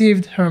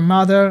deceived her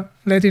mother,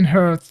 letting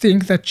her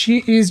think that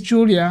she is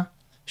Julia.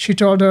 She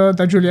told her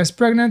that Julia is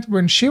pregnant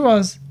when she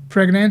was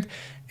pregnant.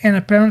 And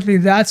apparently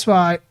that's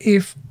why,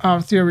 if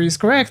our theory is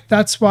correct,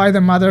 that's why the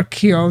mother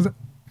killed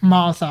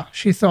Martha.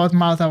 She thought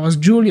Martha was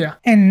Julia.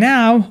 And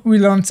now we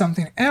learned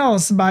something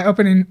else by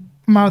opening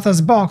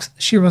Martha's box.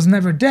 She was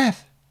never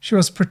deaf. She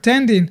was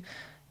pretending.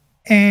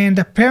 And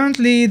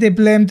apparently they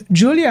blamed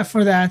Julia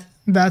for that.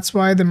 That's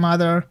why the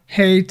mother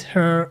hated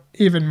her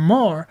even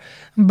more.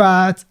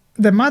 But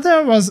the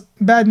mother was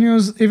bad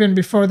news even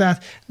before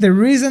that. The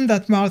reason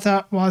that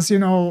Martha was, you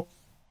know,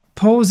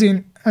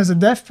 posing as a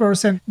deaf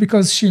person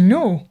because she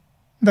knew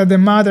that the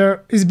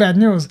mother is bad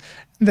news,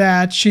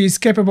 that she is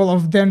capable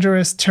of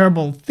dangerous,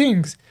 terrible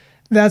things.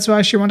 That's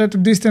why she wanted to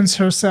distance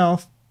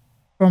herself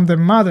from the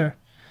mother.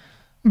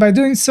 By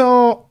doing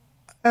so,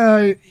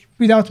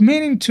 without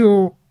meaning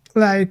to,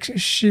 like,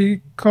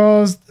 she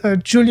caused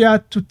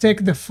Julia to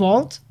take the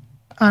fault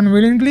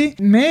unwillingly.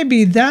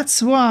 Maybe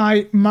that's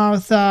why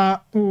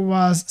Martha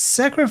was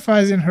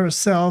sacrificing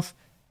herself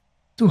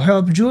to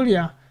help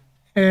Julia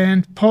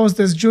and posed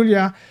as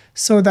Julia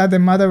so that the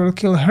mother will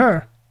kill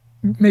her.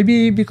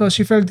 Maybe because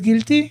she felt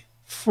guilty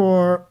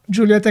for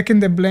Julia taking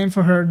the blame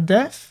for her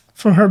death,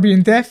 for her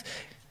being deaf.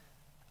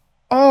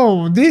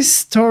 Oh, this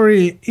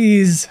story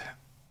is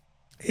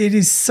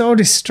so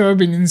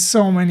disturbing in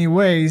so many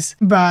ways,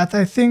 but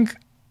I think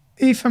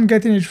if I'm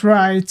getting it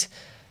right,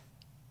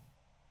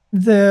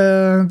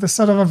 the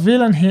sort of a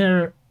villain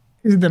here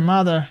is the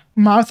mother.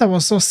 Martha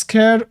was so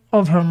scared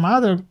of her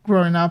mother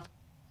growing up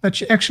that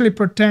she actually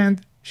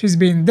pretended she's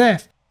being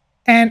deaf.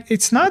 And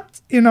it's not,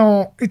 you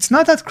know, it's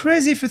not that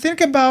crazy if you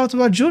think about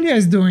what Julia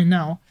is doing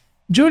now.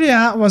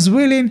 Julia was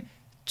willing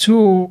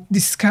to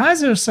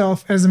disguise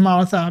herself as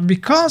Martha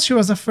because she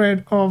was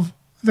afraid of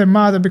the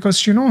mother, because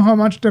she knew how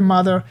much the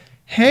mother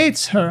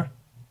hates her.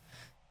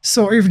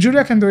 So if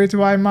Julia can do it,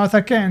 why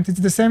Martha can't? It's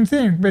the same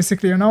thing,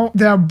 basically, you know?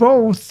 They are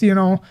both, you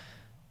know,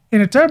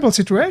 in a terrible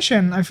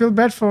situation. I feel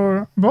bad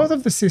for both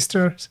of the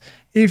sisters.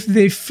 If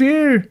they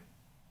fear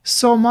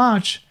so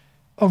much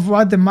of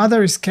what the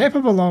mother is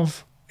capable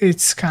of,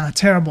 it's kind of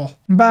terrible.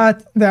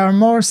 But there are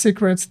more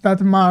secrets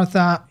that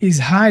Martha is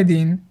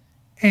hiding.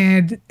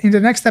 And in the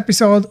next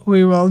episode,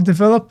 we will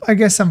develop, I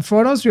guess, some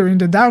photos. We're in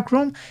the dark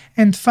room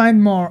and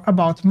find more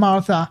about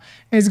Martha.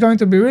 It's going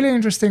to be really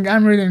interesting.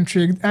 I'm really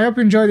intrigued. I hope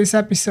you enjoyed this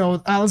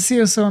episode. I'll see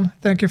you soon.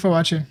 Thank you for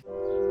watching.